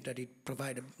benefit that it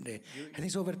provided. I think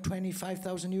it's over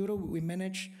 25,000 euro we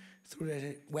managed through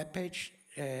the webpage,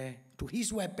 to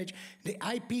his webpage. The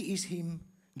IP is him.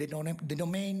 The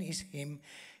domain is him,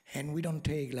 and we don't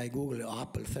take, like Google or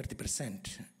Apple,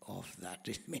 30% of that.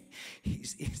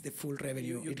 It's the full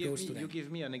revenue. It goes to them. You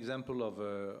give me an example of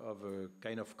a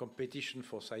kind of competition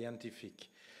for scientific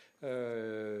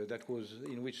that was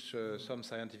in which some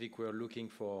scientific were looking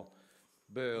for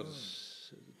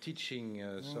birds, teaching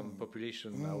some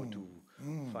population how to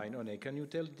find honey. Can you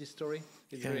tell this story?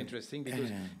 It's very interesting,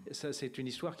 because ça, c'est une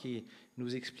histoire qui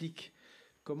nous explique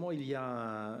comment il y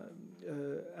a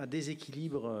un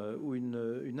déséquilibre ou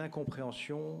une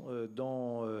incompréhension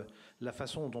dans la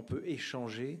façon dont on peut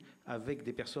échanger avec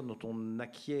des personnes dont on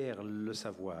acquiert le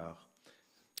savoir.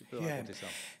 Tu peux raconter ça?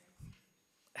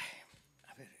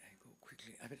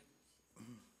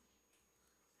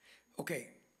 Okay,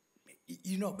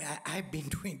 you know, I've been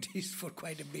doing this for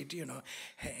quite a bit, you know.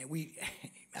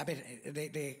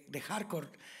 The hardcore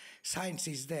science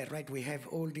is there, right? We have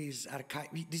all these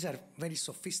these are very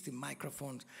sophisticated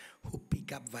microphones who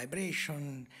pick up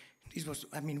vibration. This was,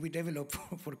 I mean, we developed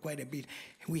for quite a bit.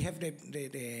 We have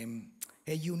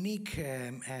a unique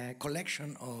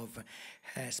collection of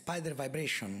spider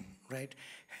vibration, right?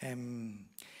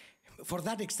 For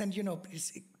that extent, you know,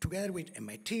 together with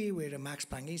MIT, with the Max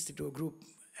Planck Institute, a group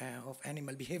of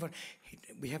animal behavior,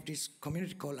 we have this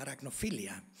community called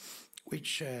arachnophilia,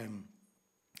 which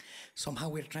somehow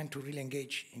we're trying to really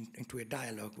engage into a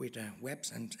dialogue with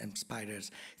webs and spiders,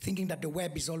 thinking that the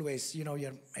web is always, you know,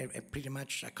 you're pretty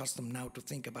much accustomed now to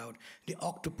think about the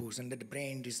octopus, and that the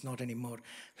brain is not anymore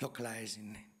localized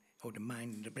or the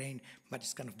mind in the brain, but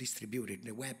it's kind of distributed.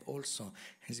 The web also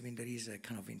has been, there is a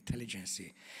kind of intelligence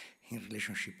in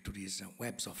relationship to these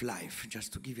webs of life,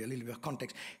 just to give you a little bit of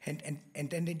context. And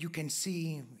then you can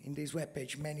see in this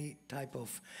webpage many type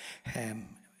of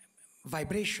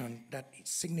vibration that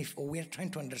signify, or we are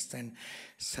trying to understand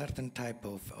certain type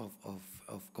of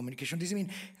communication. This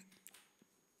means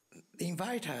they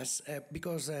invite us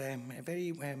because a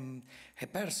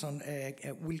person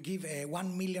will give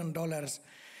 $1 million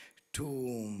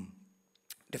to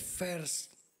the first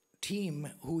team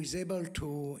who is able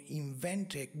to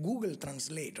invent a Google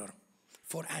translator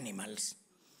for animals,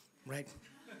 right?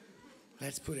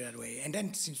 Let's put it that way. And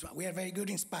then, since we are very good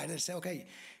in spiders, say, okay,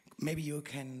 maybe you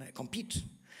can compete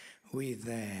with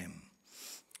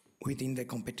within the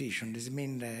competition. This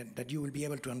means that you will be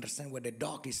able to understand what the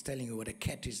dog is telling you, what the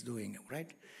cat is doing,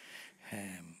 right?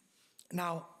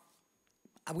 Now,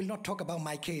 I will not talk about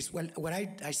my case. Well, what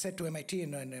I said to MIT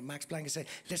and Max Planck, I said,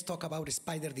 let's talk about a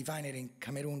spider diviner in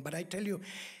Cameroon. But I tell you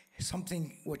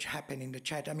something which happened in the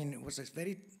chat. I mean, it was a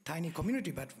very tiny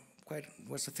community, but it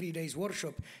was a 3 days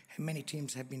workshop, and many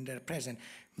teams have been there present.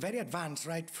 Very advanced,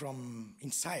 right,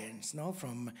 in science, no?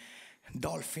 From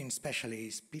dolphin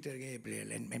specialists, Peter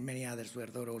Gabriel, and many others were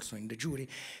there also in the jury.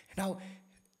 Now,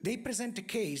 they present a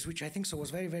case, which I think so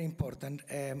was very, very important,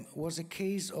 was a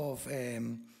case of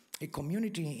a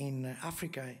community in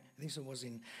Africa, I think it was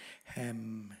in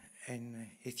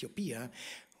Ethiopia,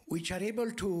 which are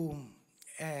able to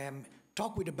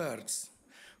talk with the birds.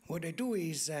 What they do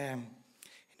is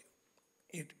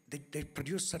they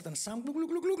produce certain sound,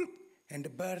 and the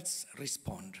birds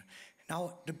respond.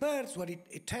 Now, the birds, what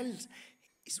it tells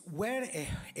is where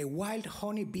a wild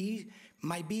honeybee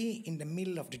might be in the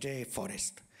middle of the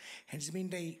forest. And it's mean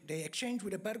they exchange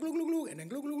with the bird, glue, glue, glue, and then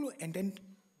glue, glue, glue, and then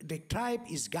the tribe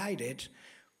is guided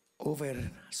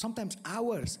over sometimes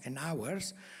hours and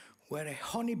hours where a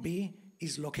honeybee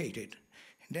is located.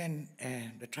 And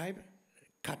then the tribe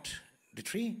cut the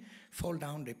tree, fall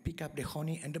down, they pick up the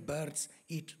honey, and the birds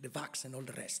eat the wax and all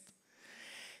the rest.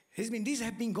 These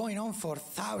have been going on for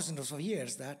thousands of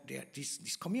years, that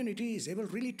this community is able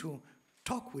really to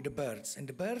talk with the birds. And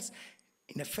the birds,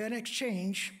 in a fair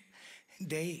exchange,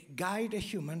 they guide the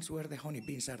humans where the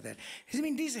honeybees are there.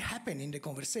 This happened in the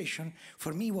conversation.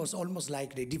 For me, it was almost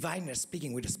like the diviners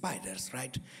speaking with the spiders,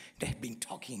 right? They have been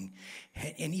talking.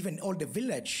 And even all the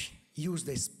village use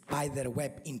the spider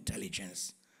web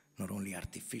intelligence, not only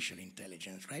artificial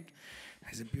intelligence, right?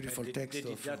 There's a beautiful text they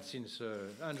did that since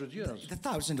 100 years. The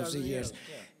thousands of years.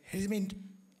 Yeah.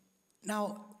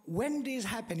 Now, when this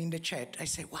happened in the chat, I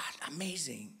say, wow,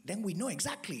 amazing. Then we know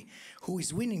exactly who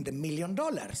is winning the $1 million,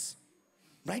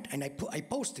 right? And I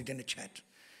posted in the chat.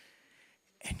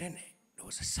 And then there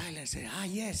was a silence. I said,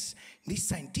 yes, this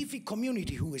scientific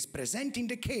community who is presenting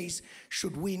the case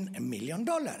should win $1 million.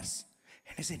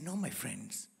 And I said, no, my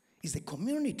friends, it's the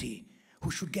community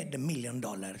who should get the $1 million.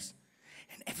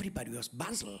 And everybody was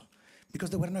puzzled because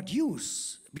they were not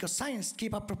used. Because science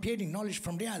keep appropriating knowledge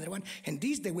from the other one, and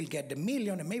these they will get the $1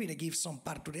 million, and maybe they give some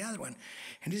part to the other one.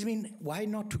 And this means, why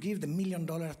not to give the $1 million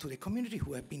to the community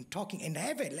who have been talking and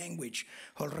have a language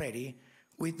already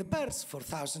with the birds for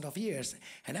thousands of years?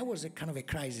 And that was a kind of a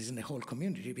crisis in the whole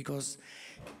community, because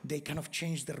they kind of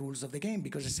changed the rules of the game,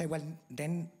 because they say, well,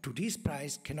 then to this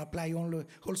prize can apply only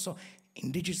also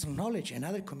indigenous knowledge and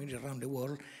other communities around the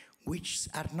world which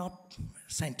are not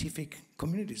scientific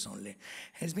communities only.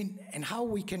 And how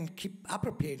we can keep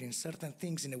appropriating certain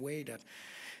things in a way that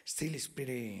still is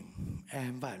pretty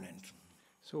violent.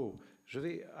 So,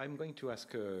 I'm going to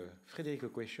ask Frédéric a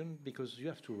question, because you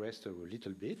have to rest a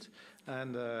little bit.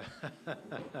 And,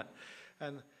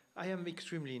 and I am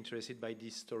extremely interested by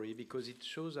this story, because it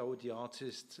shows how the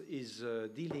artist is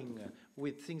dealing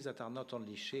with things that are not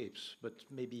only shapes, but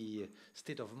maybe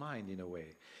state of mind in a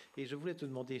way. Et je voulais te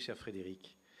demander, cher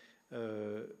Frédéric,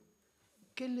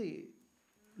 quel est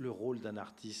le rôle d'un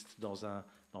artiste dans un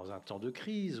temps de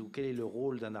crise, ou quel est le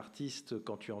rôle d'un artiste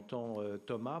quand tu entends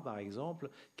Thomas, par exemple?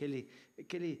 Quel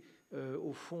est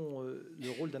au fond, le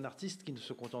rôle d'un artiste qui ne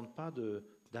se contente pas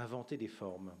d'inventer des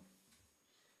formes?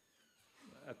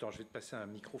 Attends, je vais te passer un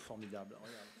micro formidable.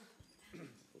 Regarde.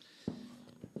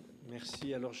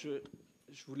 Merci. Alors, je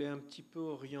voulais un petit peu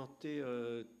orienter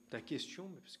ta question,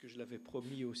 parce que je l'avais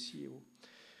promis aussi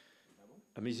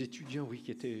à mes étudiants, oui,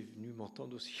 qui étaient venus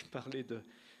m'entendre aussi parler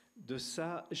de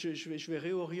ça. Je vais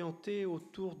réorienter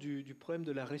autour du problème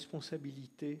de la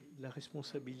responsabilité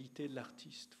de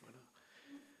l'artiste.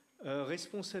 Voilà.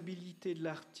 Responsabilité de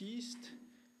l'artiste.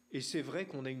 Et c'est vrai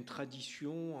qu'on a une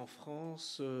tradition en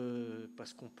France,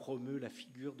 parce qu'on promeut la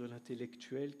figure de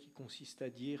l'intellectuel, qui consiste à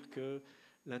dire que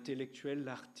l'intellectuel,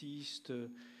 l'artiste,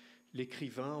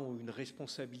 l'écrivain ont une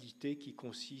responsabilité qui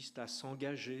consiste à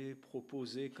s'engager,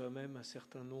 proposer quand même un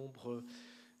certain nombre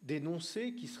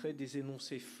d'énoncés qui seraient des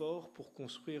énoncés forts pour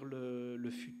construire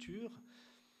le futur.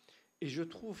 Et je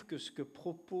trouve que ce que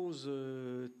propose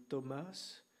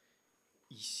Thomas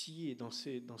ici et dans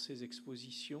ses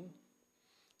expositions,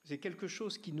 c'est quelque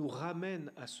chose qui nous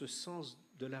ramène à ce sens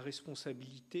de la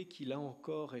responsabilité qui, là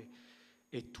encore,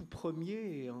 est tout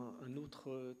premier, et un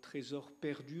autre trésor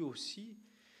perdu aussi,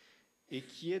 et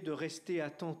qui est de rester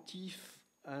attentif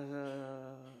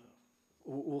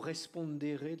au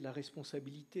respondere de la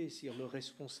responsabilité. C'est-à-dire, le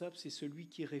responsable, c'est celui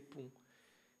qui répond.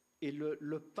 Et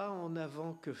le pas en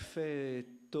avant que fait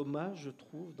Thomas, je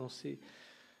trouve, dans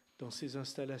ses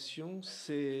installations,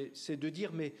 c'est de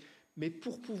dire, mais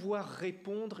pour pouvoir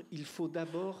répondre, il faut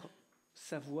d'abord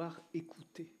savoir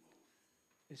écouter.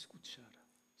 Escuchar.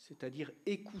 C'est-à-dire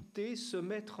écouter, se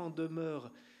mettre en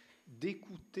demeure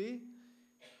d'écouter,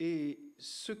 et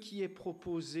ce qui est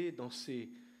proposé dans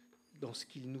ce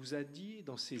qu'il nous a dit,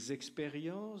 dans ses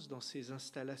expériences, dans ses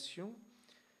installations,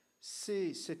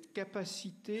 c'est cette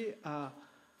capacité à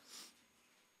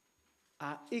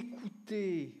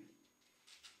écouter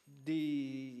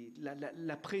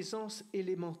la présence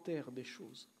élémentaire des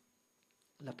choses.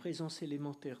 La présence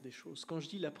élémentaire des choses. Quand je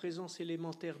dis la présence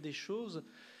élémentaire des choses,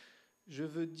 je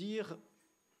veux dire,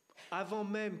 avant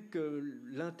même que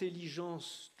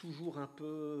l'intelligence toujours un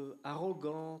peu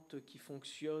arrogante, qui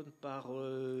fonctionne par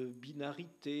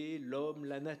binarité, l'homme,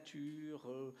 la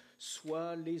nature,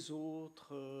 soi, les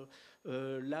autres,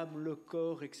 l'âme, le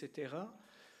corps, etc.,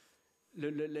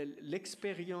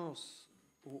 l'expérience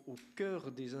au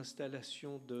cœur des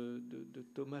installations de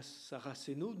Tomás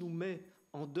Saraceno nous met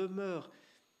en demeure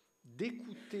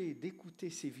d'écouter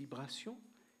ces vibrations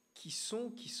qui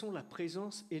sont la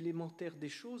présence élémentaire des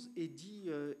choses et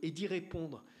d'y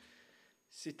répondre.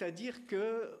 C'est-à-dire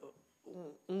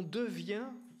qu'on devient,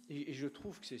 et je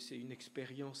trouve que c'est une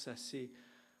expérience assez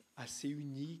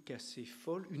unique, assez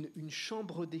folle, une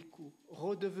chambre d'écho,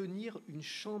 redevenir une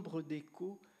chambre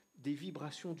d'écho des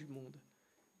vibrations du monde.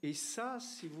 Et ça,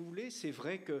 si vous voulez, c'est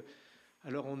vrai que...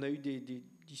 Alors, on a eu des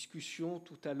discussions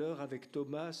tout à l'heure avec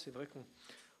Thomas, c'est vrai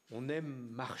qu'on aime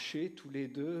marcher tous les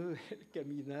deux,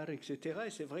 caminar, etc. Et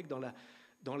c'est vrai que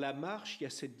dans la marche, il y a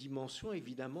cette dimension,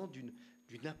 évidemment, d'une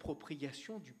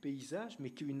appropriation du paysage, mais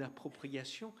qui est une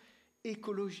appropriation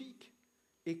écologique.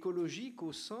 Écologique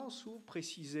au sens où,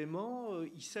 précisément,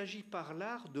 il s'agit par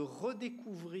l'art de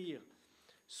redécouvrir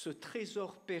ce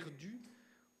trésor perdu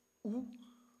où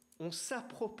on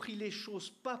s'approprie les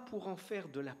choses, pas pour en faire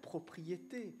de la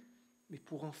propriété, mais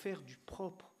pour en faire du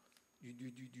propre,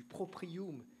 du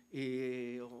proprium.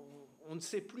 Et on ne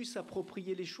sait plus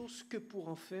s'approprier les choses que pour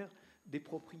en faire des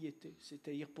propriétés,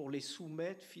 c'est-à-dire pour les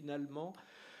soumettre finalement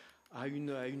à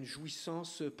une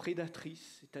jouissance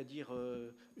prédatrice, c'est-à-dire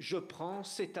je prends,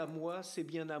 c'est à moi, c'est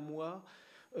bien à moi,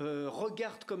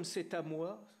 regarde comme c'est à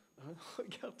moi, hein,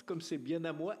 regarde comme c'est bien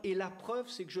à moi, et la preuve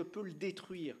c'est que je peux le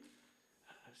détruire.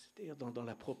 C'est-à-dire dans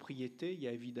la propriété, il y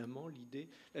a évidemment l'idée,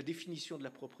 la définition de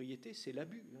la propriété, c'est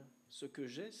l'abus. Hein. Ce que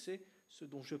j'ai, c'est ce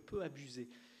dont je peux abuser.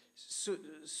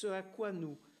 Ce à quoi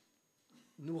nous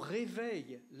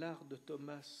réveille l'art de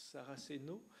Tomás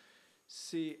Saraceno,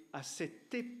 c'est à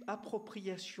cette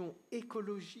appropriation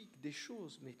écologique des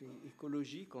choses, mais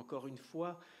écologique, encore une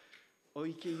fois,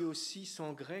 oikeiosis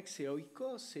en grec, c'est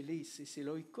oikos, c'est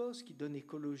l'oikos qui donne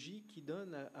écologie, qui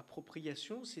donne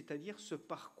appropriation, c'est-à-dire ce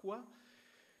par quoi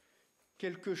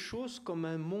quelque chose comme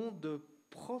un monde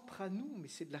propre à nous, mais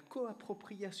c'est de la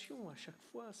co-appropriation à chaque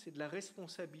fois, c'est de la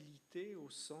responsabilité au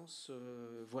sens...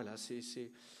 voilà,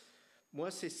 moi,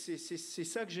 c'est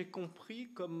ça que j'ai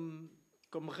compris comme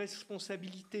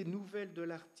responsabilité nouvelle de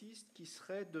l'artiste, qui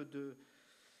serait de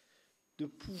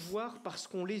pouvoir, parce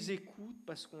qu'on les écoute,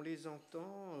 parce qu'on les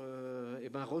entend,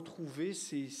 retrouver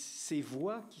ces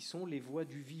voix qui sont les voix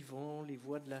du vivant, les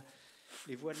voix de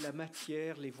la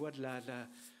matière, les voix de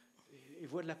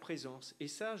la présence. Et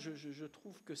ça, je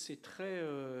trouve que c'est très...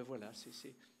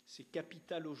 c'est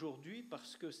capital aujourd'hui,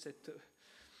 parce que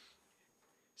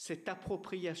cette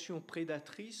appropriation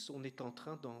prédatrice, on est en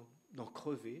train d'en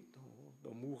crever,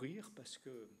 d'en mourir, parce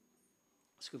que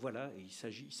voilà, il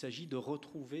s'agit de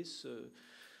retrouver ce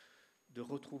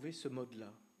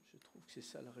mode-là. Je trouve que c'est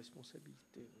ça la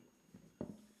responsabilité.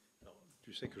 Alors,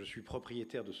 tu sais que je suis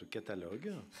propriétaire de ce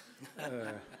catalogue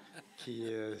qui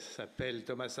s'appelle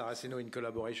Tomás Saraceno in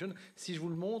Collaboration. Si je vous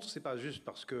le montre, c'est pas juste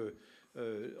parce que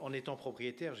en étant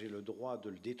propriétaire, j'ai le droit de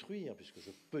le détruire, puisque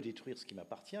je peux détruire ce qui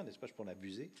m'appartient, n'est-ce pas, je peux en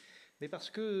abuser, mais parce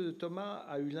que Thomas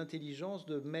a eu l'intelligence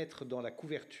de mettre dans la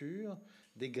couverture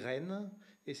des graines,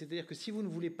 et c'est-à-dire que si vous ne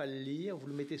voulez pas le lire, vous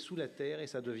le mettez sous la terre et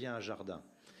ça devient un jardin.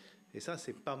 Et ça,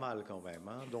 c'est pas mal quand même.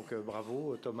 Hein. Donc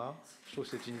bravo Thomas, je trouve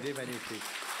que c'est une idée magnifique.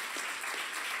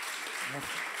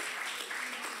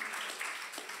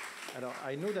 Alors,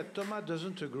 I know that Thomas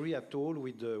doesn't agree at all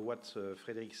with what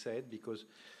Frédéric said, because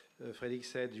Frédéric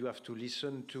said you have to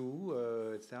listen to,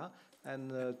 etc.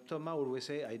 And Thomas always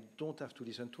say, I don't have to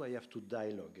listen to, I have to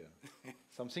dialogue.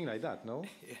 Something like that, no?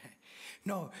 Yeah.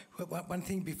 No, one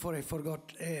thing before I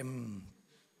forgot,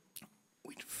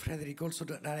 with Frédéric also,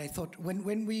 that I thought,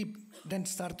 when we then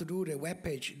start to do the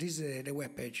webpage, this is the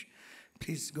webpage,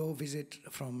 please go visit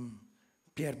from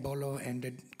Pierre Bolo and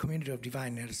the community of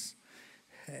diviners.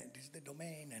 This is the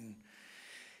domain, and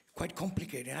quite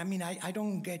complicated. I mean, I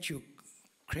don't get you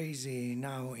crazy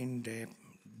now in the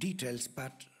details,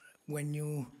 but when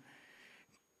you...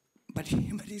 But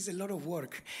it's a lot of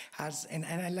work. And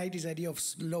I like this idea of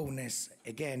slowness.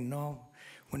 Again, no?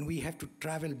 When we have to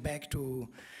travel back to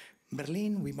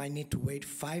Berlin, we might need to wait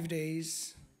 5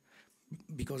 days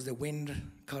because the wind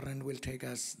current will take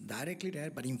us directly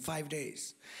there, but in 5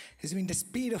 days. I mean, the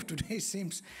speed of today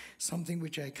seems something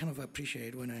which I kind of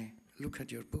appreciate when I look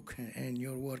at your book and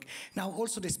your work. Now,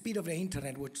 also the speed of the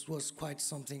internet, which was quite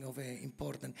something of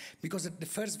important, because the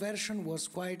first version was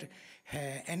quite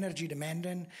energy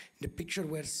demanding. The picture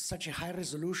was such a high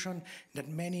resolution that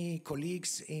many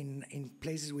colleagues in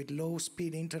places with low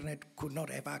speed internet could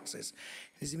not have access.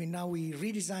 I mean, now we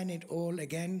redesign it all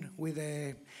again with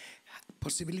a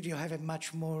possibility of having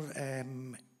much more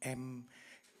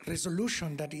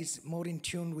resolution that is more in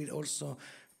tune with also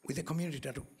with the community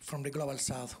that from the global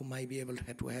south who might be able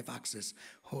to have access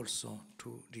also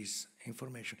to this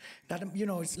information. That, you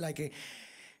know, it's like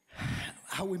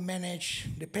how we manage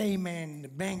the payment, the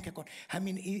bank account. I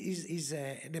mean, is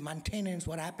the maintenance,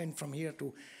 what happened from here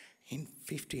to in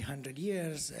 50, 100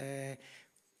 years,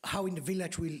 how in the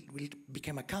village will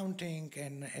become accounting,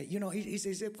 and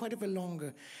it's quite of a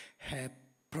long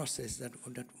process that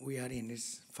we are in.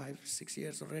 It's 5, 6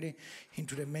 years already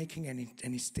into the making, and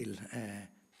it's still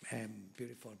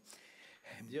beautiful.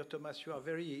 Dear Thomas, you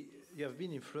have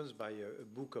been influenced by a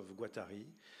book of Guattari,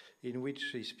 in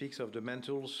which he speaks of the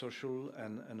mental, social,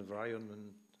 and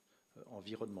environmental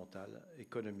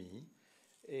economy,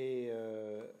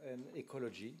 and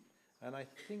ecology. And I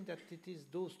think that it is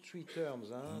those three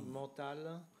terms,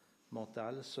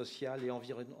 mental, social et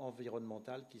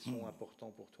environnemental, qui sont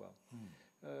importants pour toi.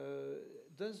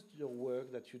 Does your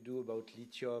work that you do about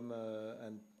lithium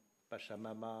and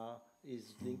Pachamama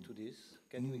is linked to this?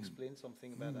 Can you explain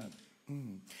something about that?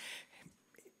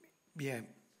 Yeah.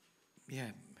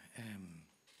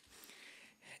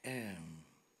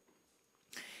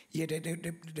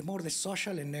 The more the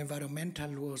social and the environmental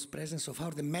was present, so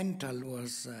far the mental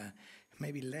was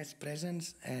maybe less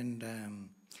present,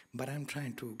 but I'm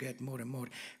trying to get more and more.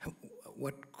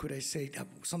 What could I say?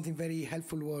 Something very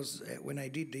helpful was when I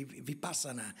did the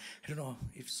Vipassana. I don't know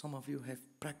if some of you have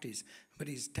practiced, but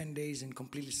it's 10 days in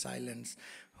complete silence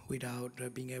without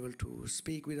being able to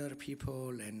speak with other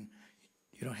people, and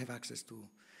you don't have access to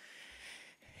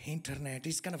internet.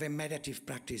 It's kind of a meditative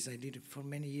practice. I did it for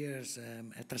many years,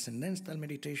 a transcendental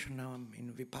meditation. Now I'm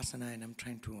in Vipassana, and I'm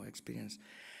trying to experience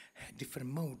different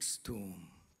modes to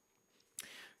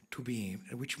be,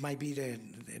 which might be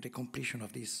the completion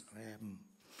of these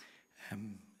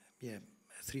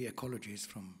three ecologies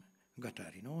from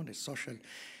Guattari, the social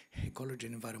ecology,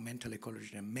 environmental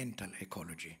ecology, and mental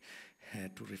ecology,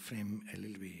 to reframe a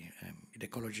little bit the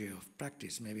ecology of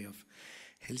practice, maybe of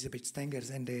Elizabeth Stenger's,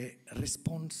 and the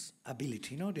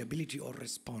responsibility, the ability to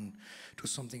respond to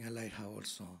something. I like how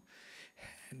also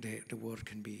the word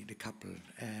can be decoupled.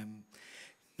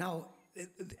 Now,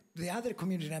 the other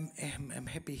community, I'm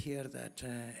happy here that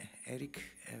Eric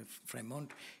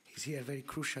Fremont is here, very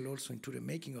crucial also into the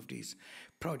making of this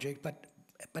project. But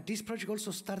this project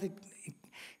also started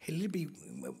a little bit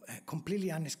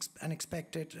completely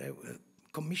unexpected,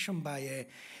 commissioned by a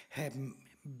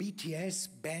BTS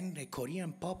band, a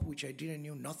Korean pop, which I didn't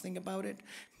know nothing about it,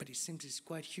 but it seems it's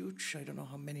quite huge. I don't know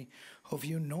how many of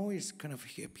you know. It's kind of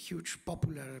a huge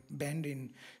popular band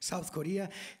in South Korea,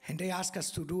 and they asked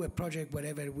us to do a project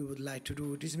whatever we would like to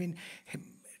do. This means,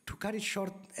 to cut it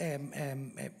short,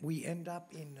 we end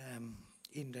up in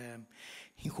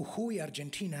Jujuy,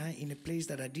 Argentina, in a place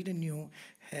that I didn't know,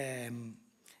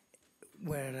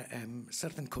 where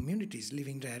certain communities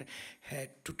living there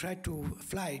to try to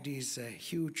fly this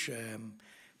huge, if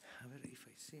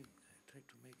I see, I try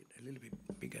to make it a little bit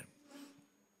bigger,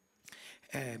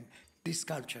 this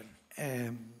sculpture.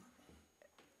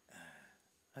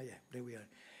 Oh yeah, there we are.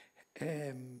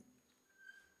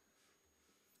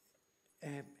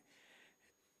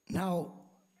 Now,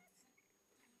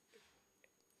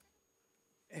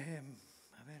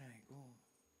 where I go?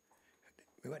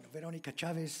 Veronica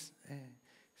Chavez,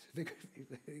 a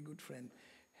very good friend.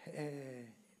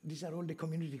 These are all the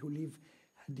community who live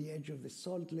at the edge of the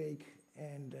Salt Lake,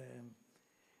 and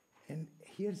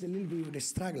here's a little bit of the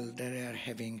struggle that they are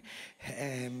having.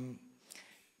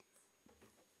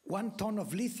 1 ton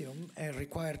of lithium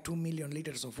requires 2 million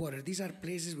liters of water. These are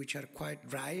places which are quite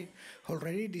dry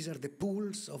already. These are the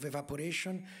pools of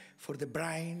evaporation for the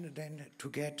brine, then to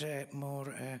get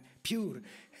more pure,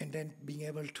 and then being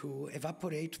able to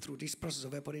evaporate through this process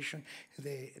of evaporation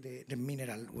the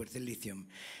mineral or the lithium.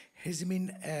 This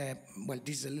means, well,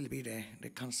 this is a little bit the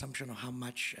consumption of how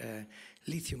much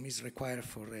lithium is required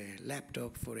for a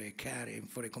laptop, for a car, and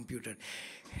for a computer.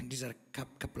 And these are a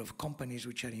couple of companies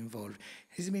which are involved.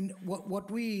 This means what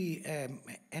we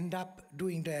end up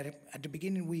doing there, at the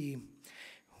beginning we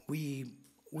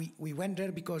went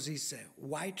there because it's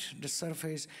white, the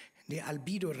surface, the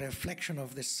albedo reflection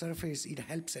of the surface, it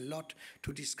helps a lot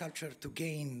to this sculpture to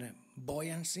gain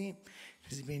buoyancy.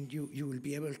 This means you will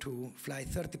be able to fly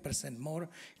 30% more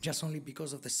just only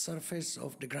because of the surface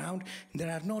of the ground.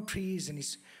 There are no trees, and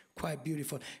it's quite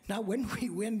beautiful. Now, when we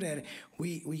went there,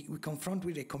 we confront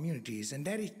with the communities, and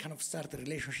there it kind of started a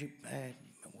relationship.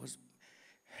 Was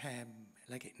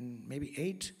like maybe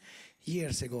 8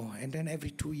 years ago, and then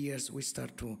every 2 years we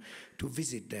start to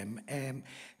visit them.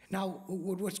 Now,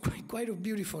 what was quite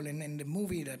beautiful in the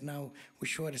movie that now we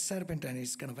show at the Serpent, and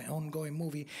it's kind of an ongoing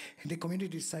movie, the community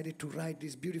decided to write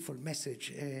this beautiful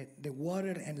message: the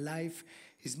water and life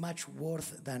is much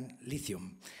worth than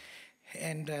lithium.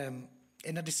 And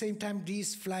And at the same time,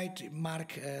 this flight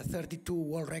marked 32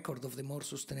 world record of the most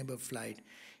sustainable flight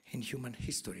in human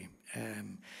history.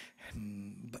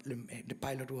 But the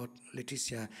pilot was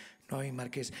Leticia Noy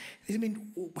Marquez. I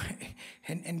mean,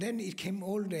 and then it came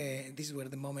all the, these were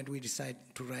the moment we decided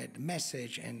to write the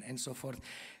message and so forth.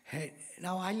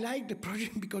 Now I like the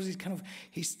project because it kind of,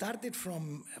 he started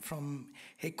from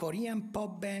a Korean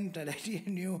pop band that I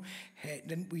didn't know.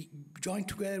 Then we joined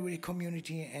together with a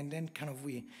community, and then kind of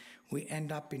we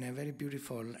end up in a very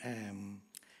beautiful,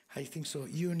 I think so,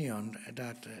 union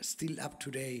that still up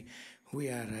today we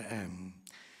are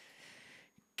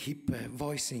keep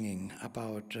voicing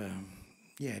about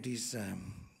this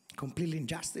complete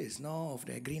injustice, no, of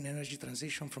the green energy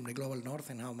transition from the global north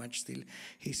and how much still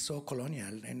is so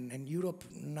colonial. And Europe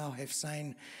now have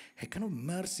signed a kind of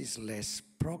merciless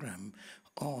program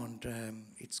on,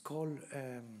 it's called,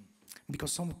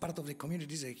 because some part of the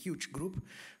community is a huge group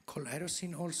called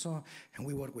Aerosyn also, and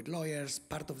we work with lawyers.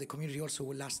 Part of the community also,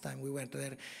 last time we went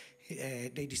there,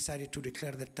 they decided to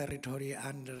declare the territory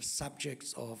under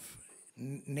subjects of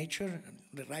nature,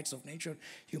 the rights of nature,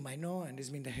 you might know, and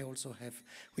this means they also have,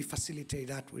 we facilitate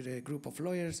that with a group of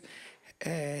lawyers.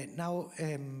 Now,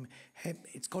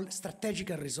 it's called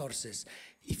strategical resources.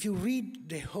 If you read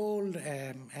the whole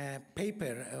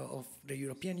paper of the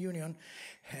European Union,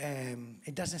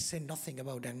 it doesn't say nothing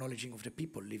about the acknowledging of the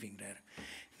people living there.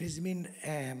 This means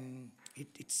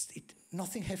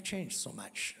nothing has changed so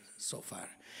much so far,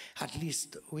 at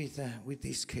least with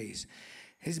this case.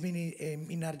 It's been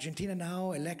in Argentina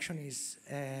now, election is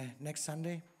next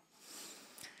Sunday.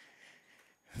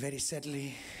 Very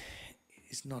sadly,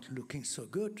 it's not looking so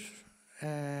good.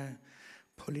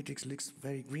 Politics looks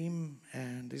very grim,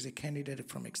 and there's a candidate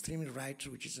from extreme right,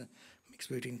 which is a mix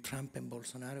between Trump and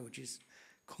Bolsonaro, which is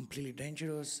completely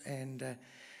dangerous. And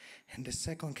the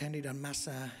second candidate,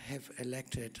 Massa, have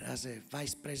elected as a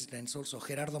vice president, also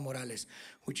Gerardo Morales,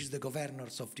 which is the governor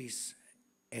of this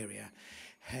area.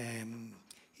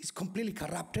 It's completely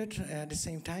corrupted at the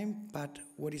same time, but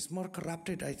what is more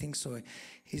corrupted, I think so,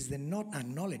 is the not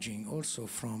acknowledging also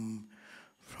from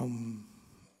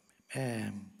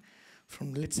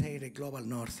let's say the global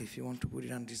north, if you want to put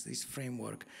it on this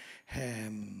framework,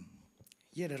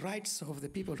 the rights of the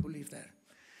people who live there.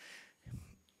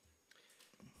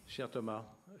 Cher Thomas,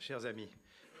 chers amis,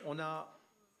 on a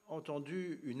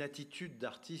entendu une attitude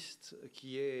d'artiste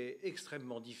qui est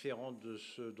extrêmement différente de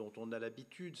ce dont on a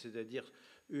l'habitude, c'est-à-dire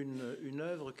une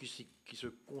œuvre qui se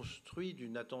construit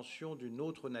d'une attention d'une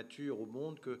autre nature au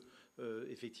monde que,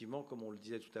 effectivement, comme on le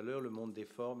disait tout à l'heure, le monde des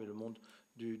formes et le monde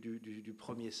du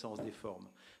premier sens des formes.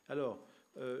 Alors,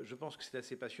 je pense que c'est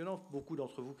assez passionnant. Beaucoup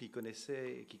d'entre vous qui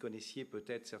connaissiez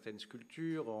peut-être certaines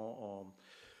sculptures en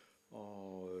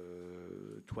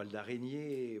toile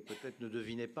d'araignée, peut-être ne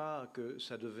devinaient pas que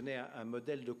ça devenait un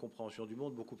modèle de compréhension du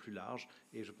monde beaucoup plus large.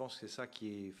 Et je pense que c'est ça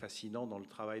qui est fascinant dans le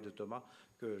travail de Thomas,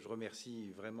 que je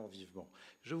remercie vraiment vivement.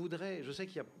 Je sais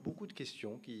qu'il y a beaucoup de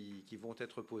questions qui vont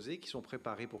être posées, qui sont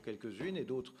préparées pour quelques-unes et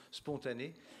d'autres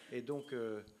spontanées. Et donc,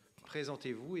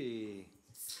 présentez-vous et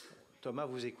Thomas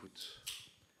vous écoute.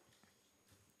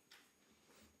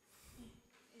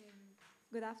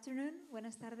 Good afternoon,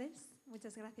 buenas tardes.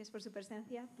 Muchas gracias por su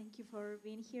presencia. Thank you for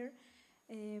being here.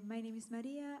 My name is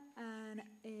Maria, and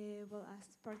well,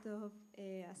 as part of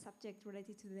a subject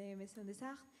related to the Maison des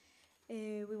Arts,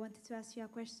 we wanted to ask you a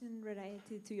question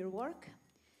related to your work.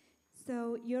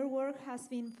 So your work has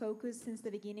been focused since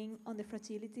the beginning on the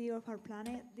fragility of our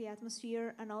planet, the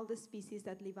atmosphere, and all the species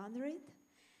that live under it.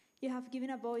 You have given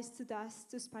a voice to dust,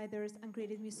 to spiders, and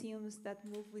created museums that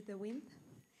move with the wind.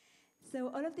 So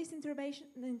all of these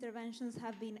interventions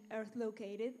have been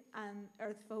Earth-located and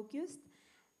Earth-focused.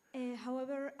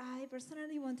 However, I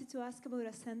personally wanted to ask about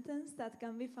a sentence that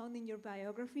can be found in your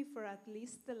biography for at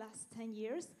least the last 10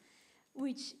 years,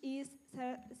 which is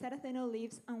Saraceno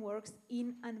lives and works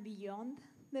in and beyond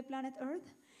the planet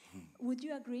Earth. Would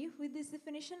you agree with this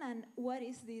definition? And what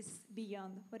is this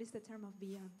beyond? What is the term of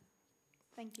beyond?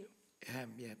 Thank you.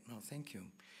 Yeah, no, thank you.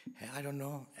 I don't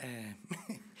know.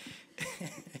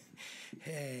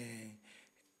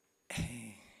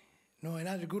 No,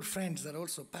 another good friend that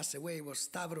also passed away was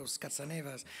Stavros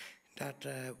Katsanevas, that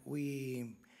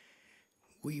we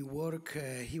work,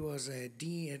 he was the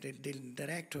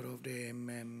director of the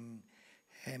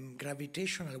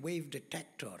gravitational wave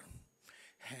detector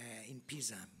in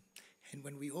Pisa. And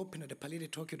when we opened at the Palais de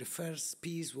Tokyo, the first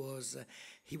piece was,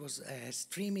 he was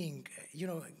streaming, you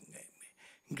know,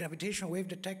 gravitational wave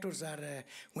detectors are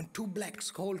when two black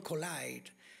holes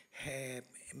collide,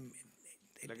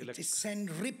 it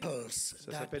sends ripples.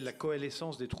 Ça s'appelle la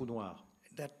coalescence des trous noirs.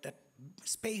 That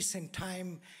space and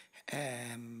time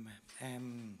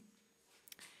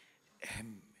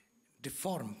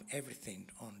deform everything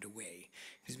on the way.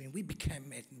 I mean, we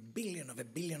became a billion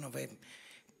of a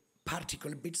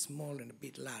particle, a bit small and a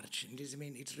bit large. And this, I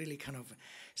mean, it's really kind of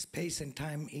space and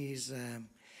time is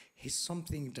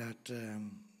something that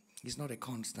is not a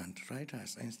constant, right?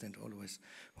 As Einstein always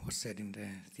was said in the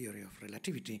theory of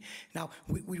relativity. Now,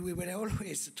 we were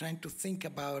always trying to think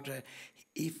about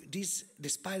if the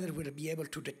spider will be able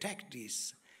to detect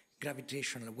these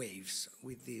gravitational waves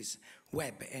with this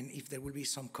web, and if there will be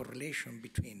some correlation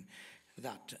between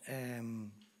that.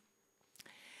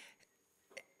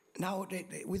 Now,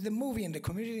 with the movie and the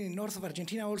community in north of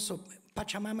Argentina, also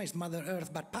Pachamama is Mother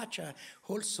Earth, but Pacha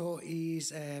also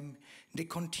is the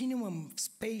continuum of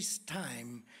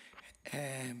space-time.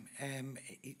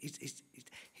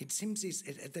 It seems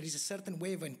there is a certain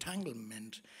way of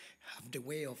entanglement of the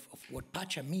way of what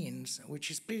Pacha means,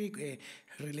 which is pretty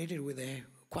related with the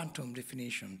quantum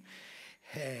definition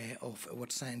of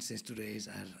what sciences today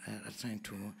are trying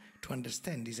to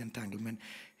understand this entanglement.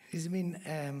 I mean,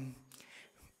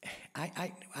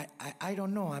 I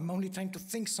don't know. I'm only trying to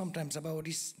think sometimes about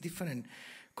these different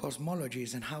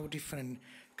cosmologies and how different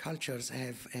cultures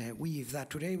have weaved that.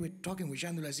 Today we're talking with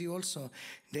Jean Delazy also,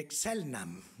 the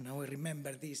Selnam. Now I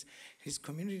remember these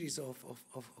communities of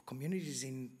communities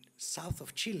in south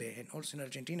of Chile and also in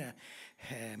Argentina,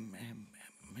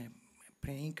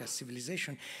 pre-Inca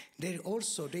civilization. They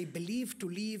believe to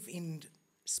live in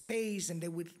space, and they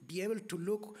would be able to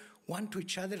look one to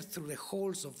each other through the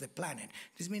holes of the planet.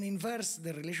 This means inverse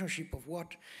the relationship of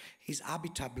what is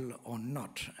habitable or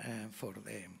not for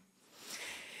the.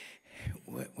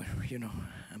 Well, you know,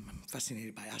 I'm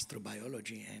fascinated by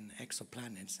astrobiology and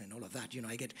exoplanets and all of that. You know,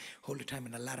 I get all the time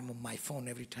an alarm on my phone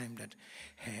every time that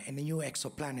a new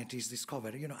exoplanet is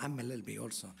discovered. You know, I'm a little bit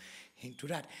also into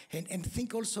that. And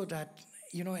think also that,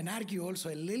 you know, and argue also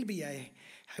a little bit,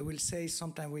 I will say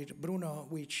sometime with Bruno,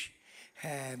 which,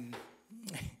 and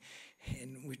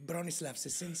with Bronislaw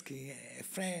Sesinski, a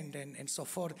friend, and so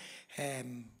forth,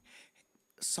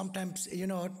 sometimes, you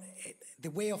know,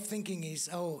 the way of thinking is,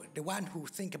 the one who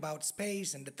think about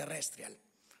space and the terrestrial,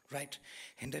 right?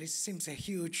 And there seems a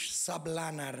huge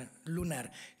sublunar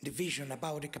division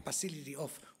about the capacity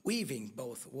of weaving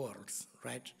both worlds,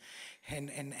 right?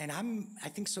 And I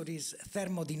think so this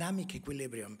thermodynamic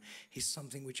equilibrium is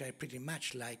something which I pretty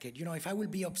much like it. You know, if I will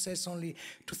be obsessed only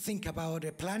to think about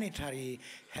the planetary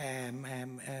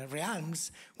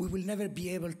realms, we will never be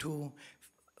able to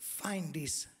find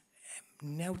this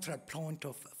neutral point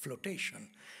of flotation,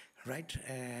 right?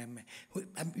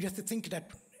 You have to think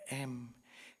that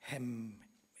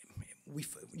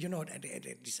you know,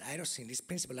 this aerosine, this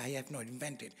principle I have not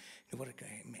invented. There was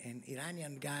an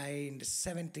Iranian guy in the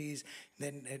 70s,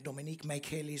 then Dominique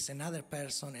Michaelis, another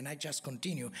person, and I just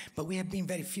continue. But we have been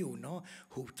very few, no,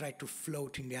 who try to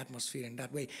float in the atmosphere in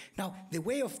that way. Now, the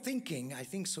way of thinking, I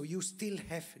think so, you still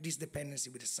have this dependency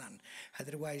with the sun.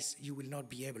 Otherwise, you will not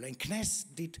be able. And Knes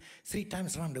did 3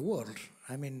 times around the world,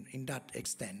 I mean, in that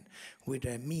extent, with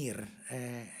a Mir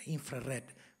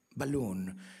infrared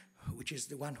balloon, which is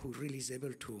the one who really is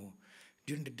able to,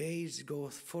 during the days, it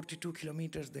goes 42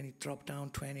 kilometers, then it drops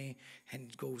down 20, and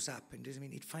it goes up. And this, I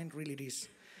mean, it finds really this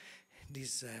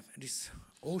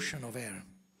ocean of air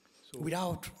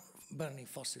without burning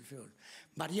fossil fuel.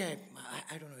 But yeah,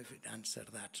 I don't know if it answered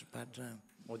that. But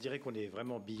on dirait qu'on est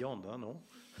vraiment beyond, hein, non?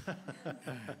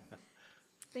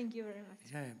 Thank you very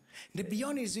much. Yeah. The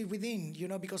beyond is within, you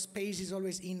know, because space is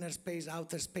always inner space,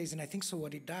 outer space, and I think so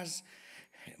what it does,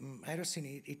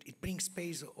 Aerosine, it brings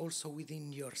space also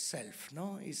within yourself,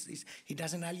 no? It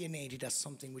doesn't alienate it as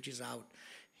something which is out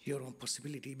your own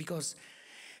possibility, because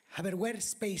where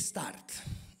space starts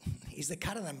is the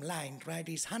paradigm line, right?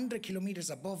 It's 100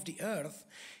 kilometers above the Earth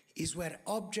is where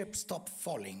objects stop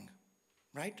falling,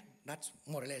 right? That's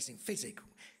more or less in physics.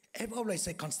 I've always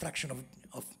said construction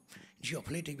of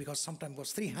geopolitics, because sometimes it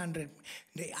was 300.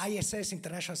 The ISS,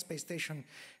 International Space Station,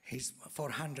 is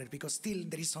 400, because still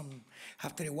there is some,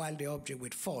 after a while the object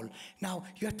would fall. Now,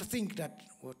 you have to think that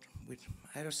with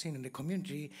aerosine in the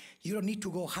community, you don't need to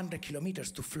go 100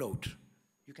 kilometers to float.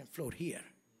 You can float here,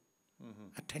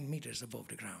 at 10 meters above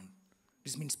the ground.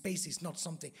 This means space is not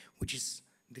something which is,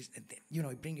 you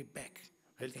know, bring it back.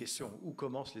 Belle question. So. Où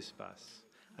commence l'espace?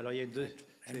 Alors, il y a peut-être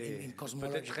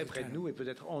très près de nous et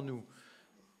peut-être en nous.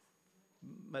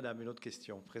 Madame, une autre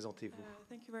question. Présentez-vous.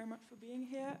 Thank you very much for being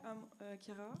here. I'm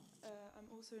Kira. I'm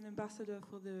also an ambassador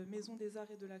for the Maison des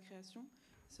Arts et de la Création.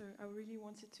 So I really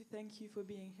wanted to thank you for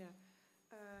being here.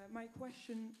 My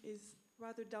question is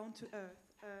rather down to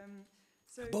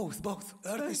earth. Both.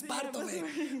 Earth is part of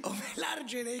a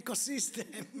larger ecosystem.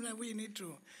 We need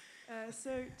to.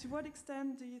 So, to what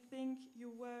extent do you think your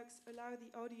works allow the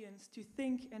audience to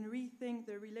think and rethink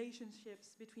the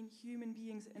relationships between human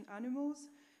beings and animals?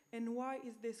 And why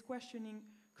is this questioning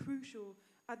crucial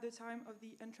at the time of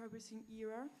the Anthropocene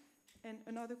era? And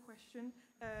another question,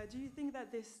 do you think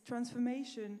that this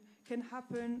transformation can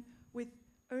happen with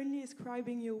only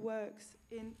ascribing your works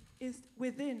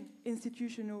within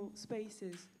institutional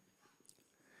spaces?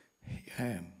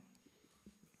 I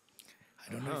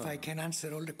don't know if I can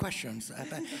answer all the questions,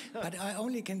 but I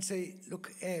only can say,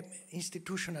 look,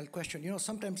 institutional question. You know,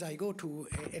 sometimes I go to,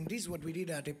 and this is what we did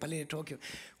at the Palais de Tokyo.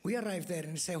 We arrive there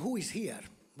and say, who is here,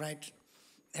 right?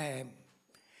 And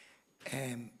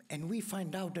we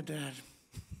find out that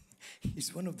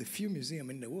it's one of the few museums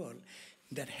in the world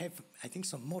that have, I think,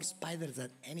 some more spiders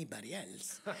than anybody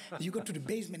else. You go to the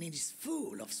basement and it's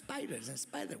full of spiders and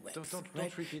spider webs. Don't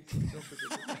repeat. Don't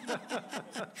repeat.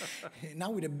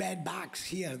 Now with the bad bugs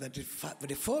here, with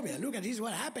the phobia, look at this,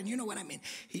 what happened, you know what I mean?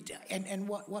 And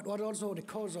what also the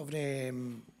cause of the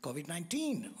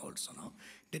COVID-19 also, no?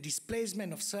 The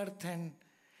displacement of certain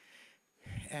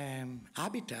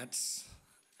habitats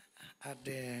at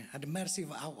the mercy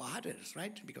of our others,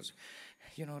 right? Because,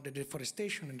 you know, the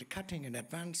deforestation and the cutting and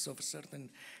advance of a certain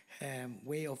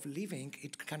way of living,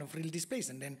 it kind of really displaces.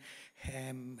 And then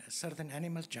certain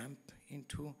animals jump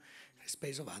into the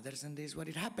space of others, and this is what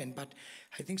it happened. But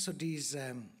I think so this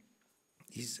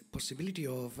possibility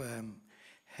of,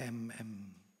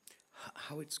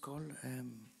 how it's called,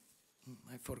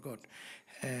 I forgot.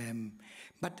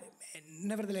 But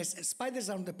nevertheless, spiders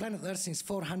are on the planet Earth since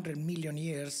 400 million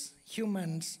years.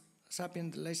 Humans,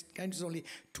 sapiens, kind is only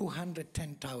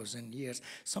 210,000 years.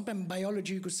 Sometimes in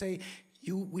biology you could say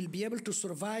you will be able to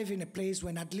survive in a place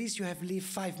when at least you have lived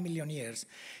 5 million years.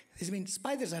 This means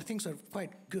spiders are things are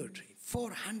quite good.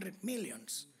 400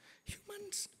 millions.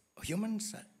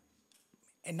 Humans,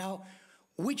 and now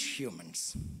which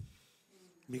humans?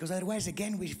 Because otherwise,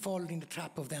 again, we fall in the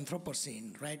trap of the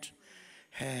Anthropocene, right?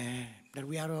 That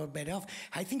we are all better off.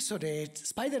 I think so. The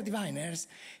spider diviners,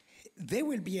 they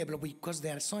will be able, because they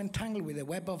are so entangled with the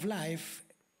web of life,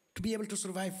 to be able to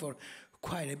survive for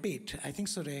quite a bit. I think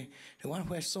so. The one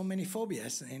who has so many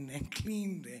phobias and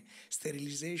clean the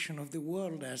sterilization of the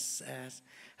world as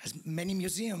many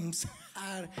museums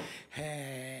are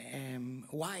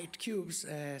white cubes,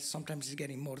 sometimes is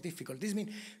getting more difficult. This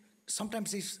means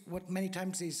sometimes is what many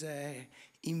times is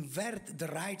invert the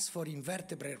rights for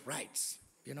invertebrate rights,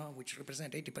 you know, which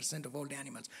represent 80% of all the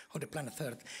animals on the planet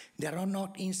Earth. There are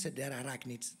not insects, there are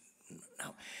arachnids.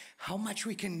 Now, how much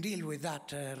we can deal with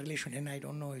that relation, and I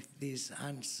don't know if this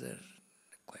answers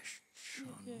the question,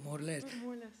 more or less.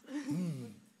 More or less.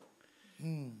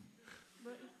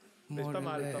 Mais pas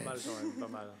mal quand même, pas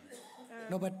mal.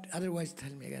 No, but otherwise,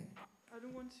 tell me again. I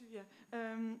don't want to,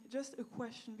 just a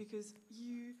question, because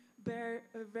you bear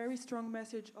a very strong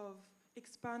message of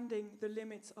expanding the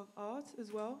limits of art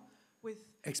as well, with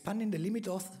expanding the limit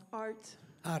of art.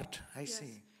 Art, I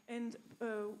see. And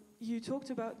you talked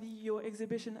about your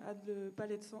exhibition at the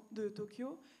Palais de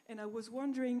Tokyo, and I was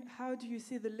wondering, how do you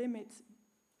see the limit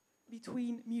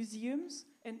between museums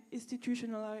and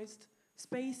institutionalized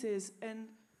spaces and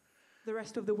the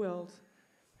rest of the world?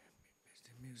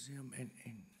 The museum and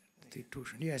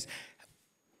institution, yes.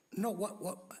 No,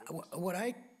 what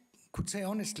I could say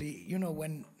honestly, you know,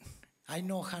 when I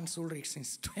know Hans Ulrich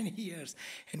since 20 years,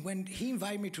 and when he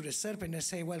invited me to the Serpent, I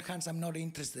say, well, Hans, I'm not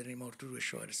interested anymore to do a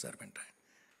show at the Serpentine.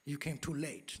 You came too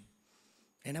late.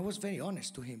 And I was very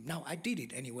honest to him. Now, I did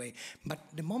it anyway, but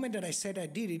the moment that I said I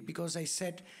did it, because I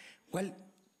said, well,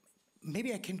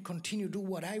 maybe I can continue to do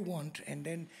what I want and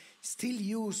then still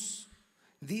use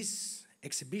this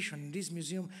exhibition, this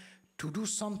museum, to do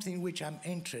something which I'm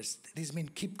interested. This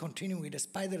means keep continuing with the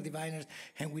spider diviners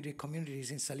and with the communities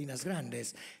in Salinas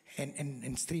Grandes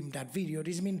and stream that video.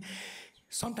 This means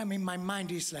sometimes in my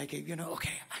mind it's like, you know,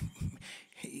 okay,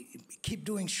 keep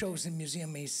doing shows in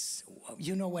museum is,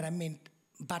 you know what I mean.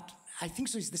 But I think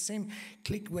so it's the same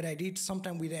click what I did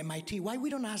sometime with MIT. Why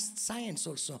we don't ask science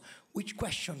also which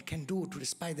question can do to the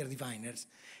spider diviners?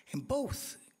 And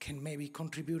both can maybe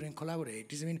contribute and collaborate.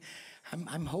 This, I mean,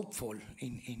 I'm hopeful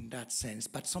in that sense,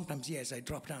 but sometimes, yes, I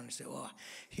drop down and say, oh,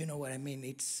 you know what I mean,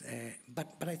 it's, but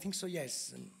I think so,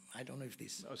 yes, I don't know if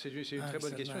this... C'est une très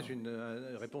bonne question, c'est une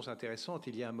réponse intéressante.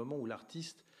 Il y a un moment où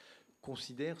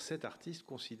cet artiste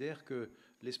considère que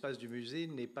l'espace du musée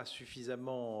n'est pas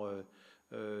suffisamment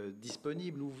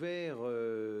disponible, ouvert,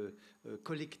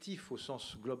 collectif au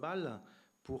sens global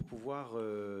pour pouvoir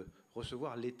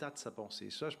recevoir l'état de sa pensée.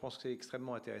 Ça, je pense que c'est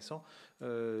extrêmement intéressant.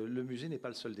 Le musée n'est pas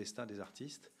le seul destin des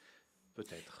artistes.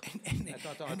 peut-être.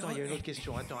 Attends, il y a une autre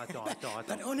question. Attends.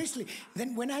 But honestly,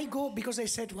 then when I go, because I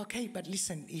said, okay, but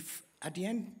listen, if at the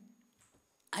end,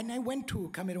 and I went to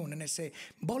Cameroon and I say,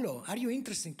 Bolo, are you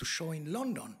interested to show in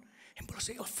London? And Bolo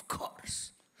say, of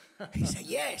course. He said,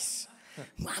 yes.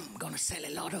 I'm going to sell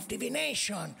a lot of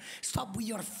divination. Stop with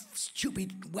your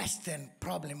stupid Western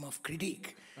problem of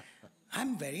critique.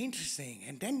 I'm very interesting.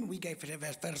 And then we gave the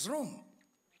first room.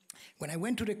 When I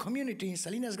went to the community in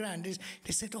Salinas Grandes,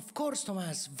 they said, of course,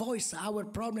 Tomás, voice our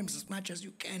problems as much as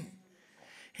you can.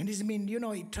 And this means,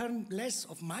 it turned less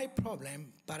of my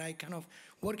problem, but I kind of,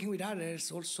 working with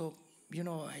others also,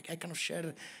 I kind of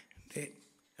share the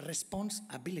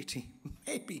responsibility,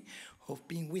 maybe, of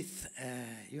being with,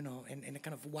 in a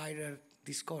kind of wider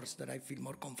discourse that I feel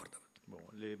more comfortable. Bon,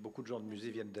 beaucoup de gens de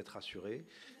musée viennent d'être rassurés.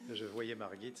 Je voyais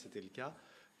Margit, c'était le cas.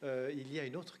 Il y a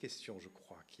une autre question, je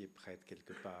crois, qui est prête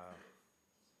quelque part.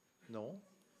 Non?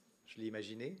 Je l'ai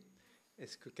imaginé.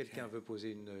 Est-ce que quelqu'un veut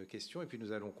poser une question? Et puis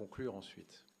nous allons conclure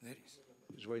ensuite.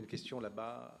 Je vois une question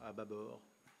là-bas, à bâbord,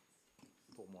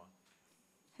 pour moi.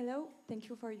 Hello, thank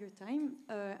you for your time.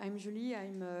 I'm Julie.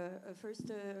 I'm a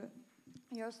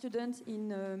first-year student in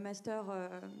Master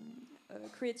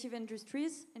Creative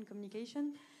Industries and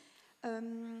Communication.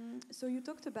 So you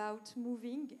talked about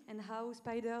moving and how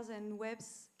spiders and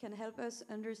webs can help us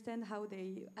understand how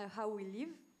we live.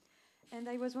 And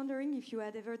I was wondering if you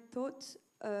had ever thought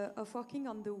of working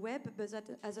on the web, but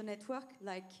as a network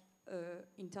like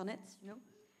internet,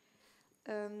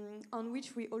 on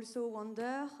which we also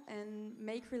wander and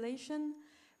make relation,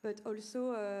 but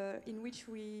also in which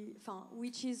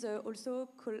which is also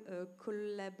a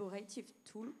collaborative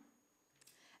tool,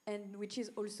 and which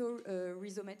is also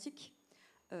rhizomatic,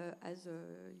 as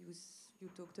you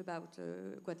talked about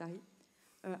Guattari.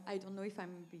 I don't know if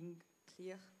I'm being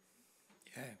clear.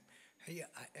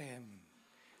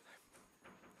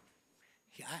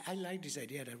 I like this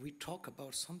idea that we talk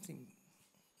about something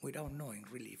without knowing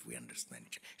really if we understand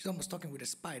each other. It's almost talking with a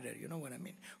spider, you know what I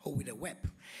mean? Or with a web.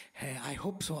 I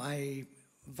hope so. I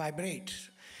vibrate,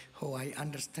 or I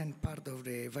understand part of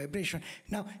the vibration.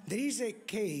 Now, there is a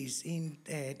case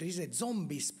there is a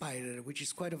zombie spider, which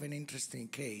is quite of an interesting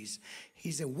case.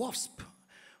 He's a wasp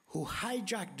who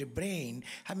hijacked the brain.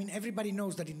 I mean, everybody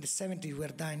knows that in the 70s were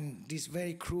done these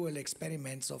very cruel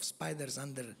experiments of spiders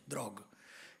under drug.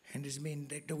 And this means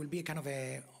that there will be a kind of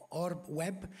a orb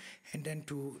web, and then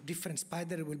to different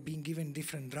spiders will be given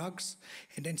different drugs,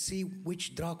 and then see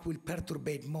which drug will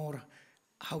perturbate more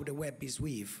how the web is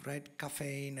weaved, right?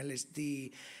 Caffeine,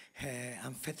 LSD,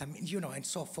 amphetamine, and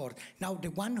so forth. Now, the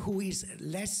one who is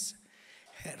less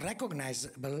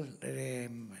recognizable,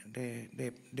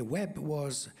 the web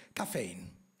was caffeine.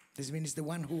 This means the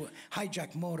one who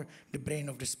hijacked more the brain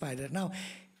of the spider. Now,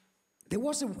 there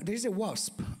is a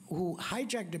wasp who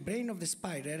hijacked the brain of the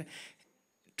spider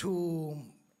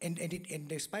and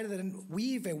the spider then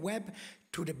weave a web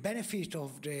to the benefit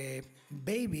of the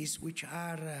babies which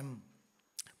are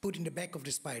put in the back of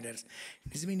the spiders.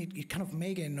 This means it kind of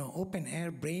make an open air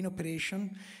brain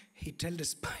operation. He tell the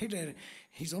spider,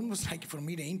 he's almost like for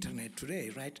me the internet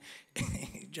today, right?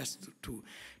 Just to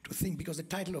think, because the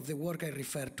title of the work I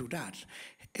refer to that.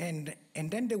 And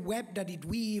then the web that it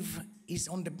weave is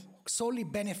on the solely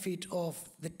benefit of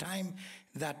the time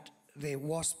that the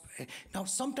wasp. Now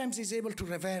sometimes it's able to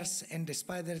reverse and the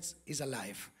spider is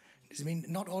alive. This means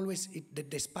not always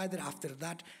the spider after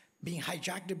that being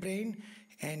hijacked the brain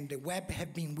and the web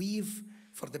have been weaved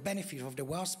for the benefit of the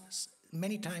wasps.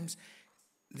 Many times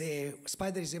the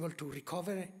spider is able to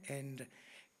recover and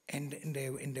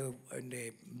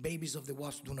the babies of the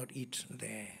wasp do not eat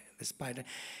the spider.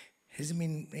 I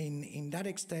mean, in that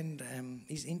extent,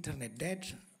 is internet dead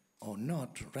or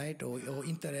not, right? Or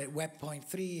internet web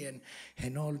 0.3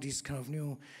 and all this kind of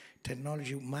new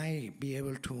technology might be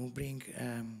able to bring.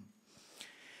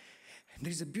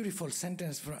 There's a beautiful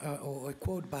sentence or a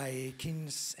quote by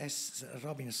Keynes S.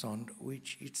 Robinson,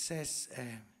 which it says,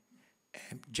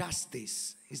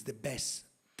 justice is the best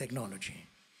technology,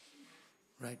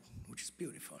 right? Which is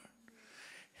beautiful.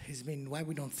 It's been why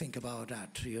we don't think about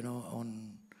that,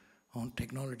 on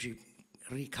technology,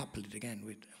 recouple it again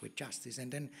with justice. And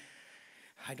then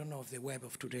I don't know if the web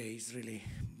of today is really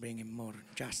bringing more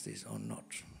justice or not.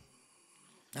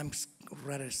 I'm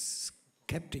rather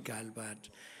skeptical,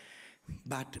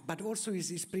 but also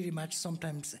is pretty much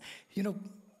sometimes,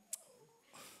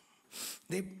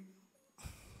 the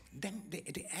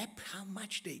app, how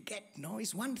much they get, no?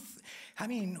 Is one. I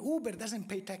mean, Uber doesn't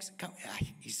pay tax.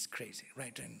 It's crazy,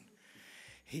 right? And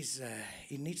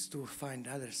he needs to find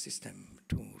other system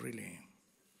to really.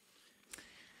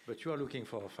 But you are looking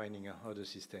for finding other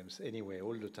systems anyway,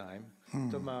 all the time.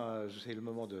 Thomas, c'est le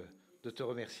moment de te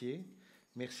remercier.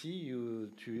 Merci,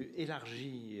 tu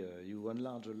élargis, you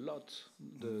enlarge a lot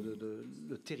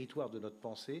le territoire de notre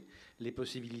pensée, les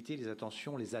possibilités, les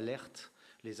attentions, les alertes,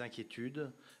 les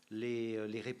inquiétudes,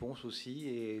 les réponses aussi,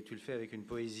 et tu le fais avec une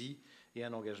poésie et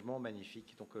un engagement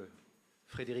magnifique. Donc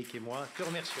Frédéric et moi te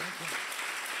remercions.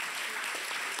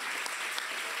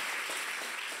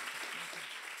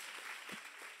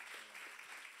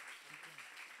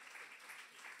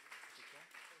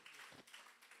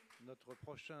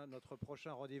 Notre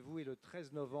prochain rendez-vous est le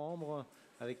 13 novembre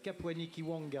avec Kapwani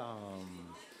Kiwanga.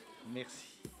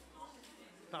 Merci.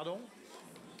 Pardon ?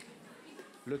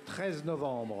 Le 13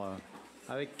 novembre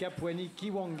avec Kapwani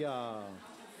Kiwanga.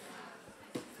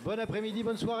 Bon après-midi,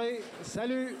 bonne soirée.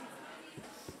 Salut !